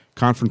been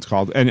conference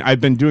called. And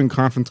I've been doing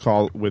conference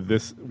call with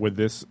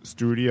this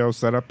studio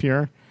set up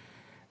here,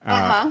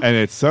 and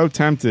it's so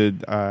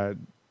tempted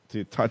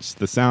to touch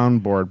the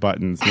soundboard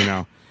buttons,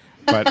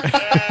 but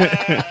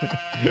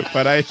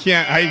but I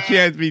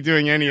can't be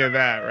doing any of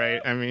that,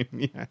 right? I mean,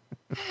 yeah.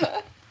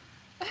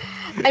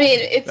 I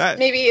mean,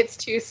 maybe it's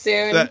too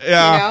soon.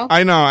 Yeah, you know?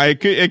 I know.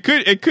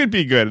 It could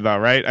be good though,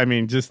 right? I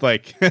mean, just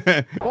like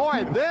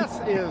boy, this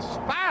is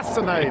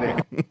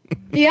fascinating.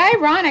 The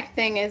ironic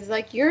thing is,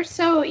 like, you're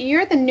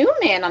the new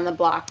man on the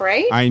block,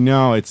 right? I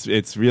know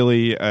it's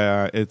really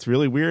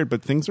weird,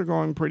 but things are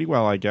going pretty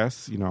well, I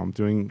guess. You know, I'm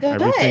doing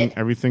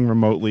everything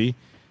remotely.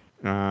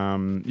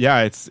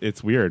 Yeah,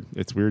 it's weird.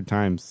 It's weird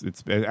times.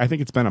 I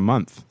think it's been a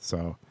month.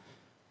 So,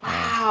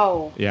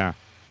 wow. Yeah,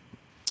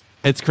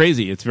 it's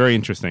crazy. It's very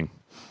interesting.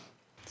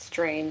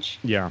 Strange.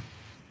 Yeah.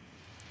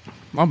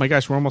 Oh my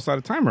gosh, we're almost out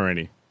of time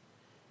already.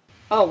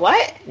 Oh,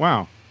 what?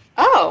 Wow.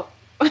 Oh.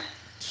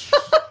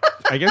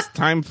 I guess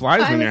time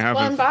flies when you're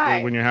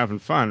flown having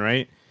fun,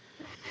 right?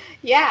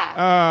 Yeah.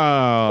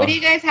 Oh. What are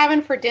you guys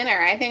having for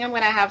dinner? I think I'm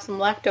going to have some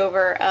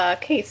leftover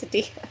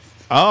quesadillas.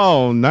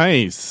 Oh,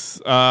 nice.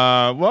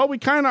 Well, we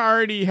kind of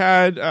already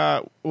had.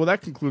 Well,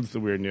 that concludes the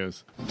weird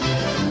news.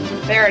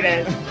 There it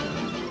is.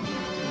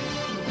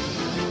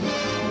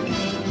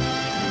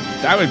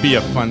 That would be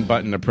a fun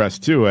button to press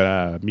too at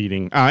a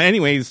meeting.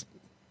 Anyways,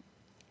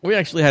 we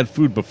actually had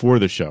food before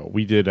the show.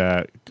 We did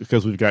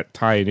because we've got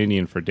Thai and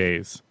Indian for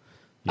days.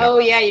 Yeah. Oh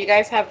yeah, you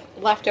guys have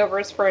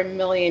leftovers for a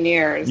million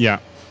years. Yeah.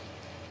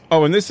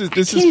 Oh, and I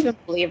can't even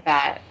believe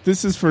that.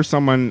 This is for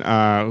someone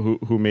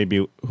who may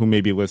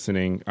be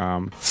listening.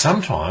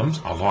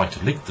 Sometimes I like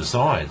to lick the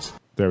sides.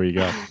 There you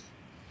go.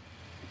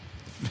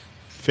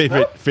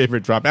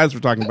 favorite drop as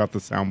we're talking about the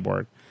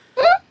soundboard.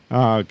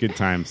 Good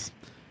times.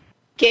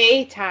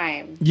 Gay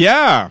time.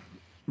 Yeah.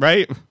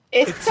 Right.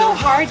 It's so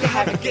hard to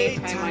have a gay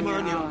time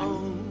on your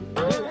own.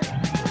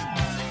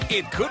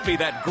 It could be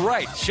that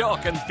great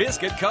chalk and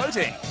biscuit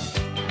coating.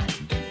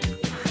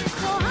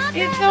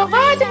 It's so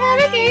hard to have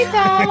a gay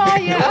time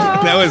on your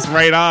own. That was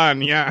right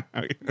on, yeah.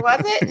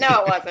 Was it?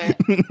 No, it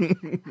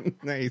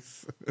wasn't.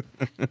 Nice.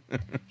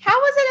 How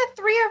was it a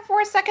 3 or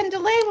 4 second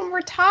delay when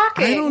we're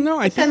talking? I don't know.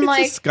 I think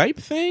it's a Skype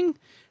thing.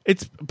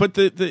 But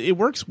it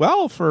works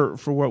well for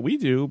what we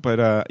do.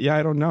 But yeah,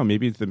 I don't know.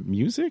 Maybe it's the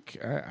music.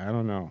 I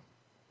don't know.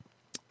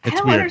 It's I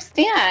don't weird.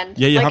 understand.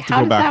 Yeah, you have to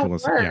go back and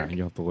listen. Work? Yeah,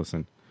 you have to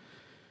listen.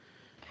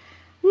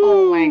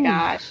 Oh my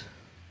gosh.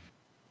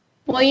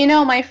 Well, you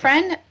know, my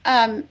friend,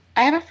 I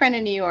have a friend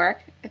in New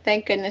York.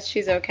 Thank goodness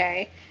she's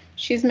okay.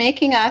 She's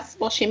making us,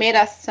 she made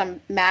us some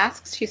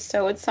masks. She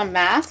sewed some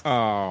masks.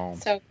 Oh.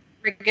 So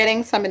we're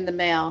getting some in the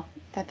mail.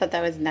 I thought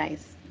that was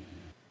nice.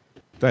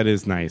 That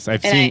is nice.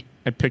 I've seen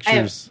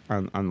pictures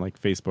on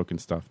like Facebook and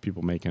stuff,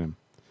 people making them.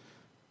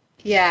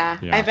 Yeah.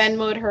 I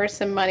Venmo'd her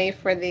some money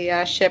for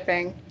the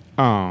shipping.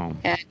 Oh.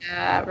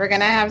 And we're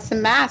going to have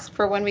some masks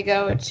for when we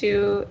go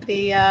to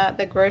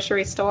the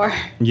grocery store.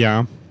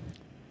 Yeah.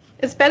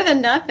 It's better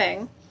than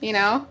nothing, you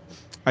know?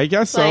 I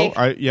guess so.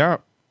 Yeah.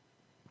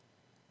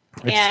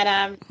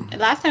 And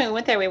last time we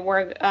went there, we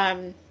wore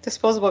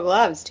disposable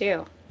gloves,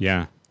 too.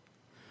 Yeah.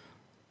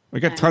 We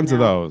got tons of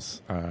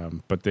those.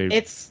 But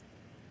it's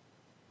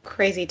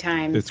crazy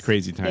times. It's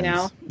crazy times. You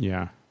know?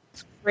 Yeah.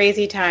 It's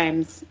crazy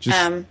times.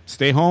 Just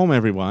stay home,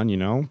 everyone, you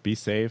know? Be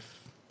safe.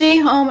 Stay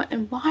home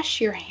and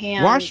wash your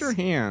hands. Wash your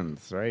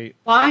hands, right?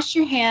 Wash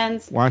your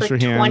hands for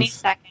 20 hands.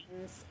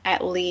 seconds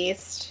at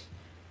least.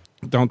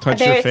 Don't touch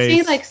your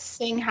face. Say,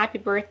 sing happy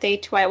birthday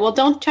twice. Well,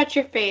 don't touch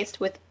your face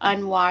with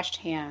unwashed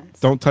hands.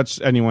 Don't touch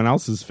anyone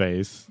else's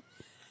face.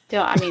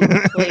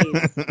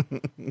 Please.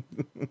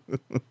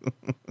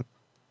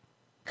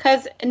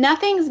 Because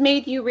nothing's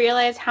made you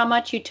realize how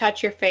much you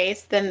touch your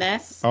face than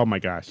this. Oh, my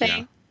gosh,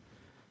 thing.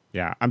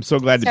 Yeah, I'm so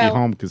glad to be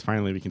home because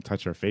finally we can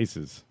touch our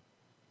faces.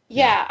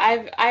 Yeah,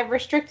 I've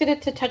restricted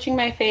it to touching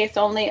my face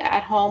only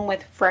at home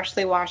with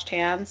freshly washed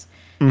hands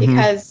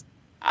because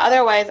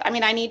otherwise,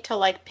 I need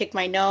to pick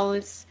my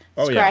nose,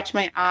 scratch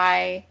my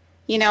eye,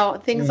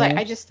 things like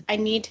I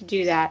need to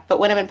do that. But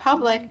when I'm in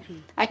public,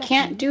 I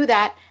can't do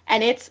that,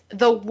 and it's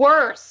the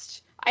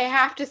worst. I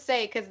have to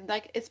say, because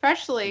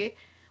especially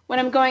when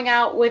I'm going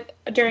out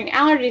during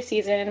allergy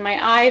season and my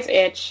eyes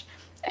itch,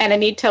 and I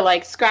need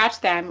to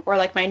scratch them,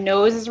 or my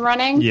nose is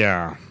running.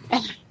 Yeah.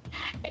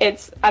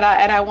 And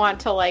I want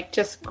to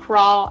just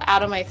crawl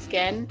out of my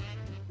skin.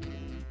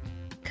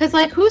 Because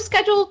who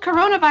scheduled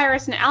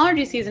coronavirus and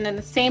allergy season in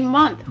the same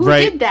month? Who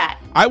did that?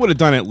 I would have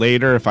done it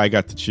later if I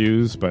got to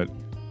choose, but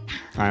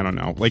I don't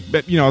know.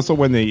 So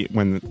when the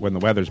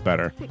weather's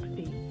better.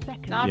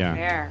 Not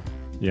fair.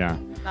 Yeah.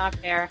 Not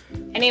fair.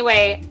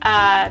 Anyway,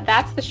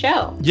 that's the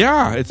show.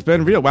 Yeah, it's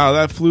been real. Wow,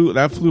 that flew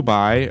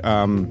by.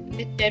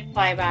 It did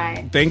fly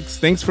by.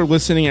 Thanks for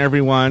listening,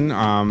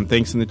 everyone.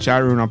 Thanks in the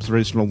chat room,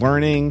 Observational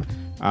Learning.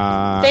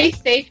 Stay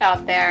safe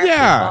out there.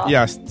 Yeah,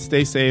 yes.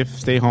 Stay safe.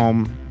 Stay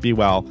home. Be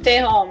well. Stay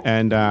home.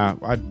 And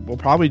we'll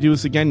probably do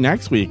this again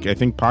next week. I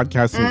think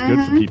podcasting is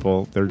good for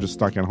people. They're just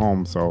stuck at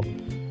home, so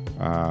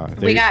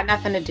we got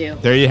nothing to do.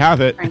 There you have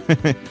it.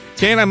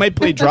 Kay and I might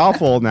play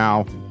Drawful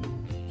now.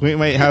 We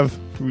might have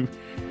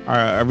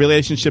a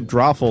relationship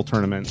Drawful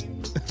tournament.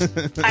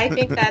 I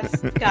think that's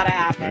gotta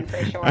happen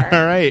for sure.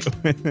 All right.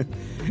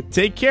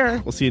 Take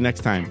care. We'll see you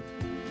next time.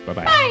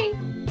 Bye-bye. Bye.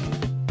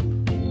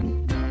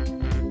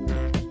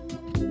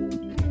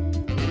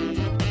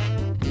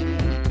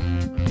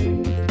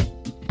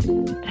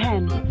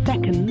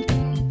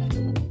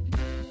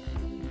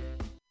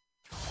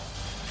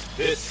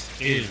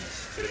 is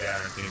the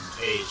Derek and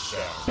K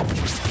Show.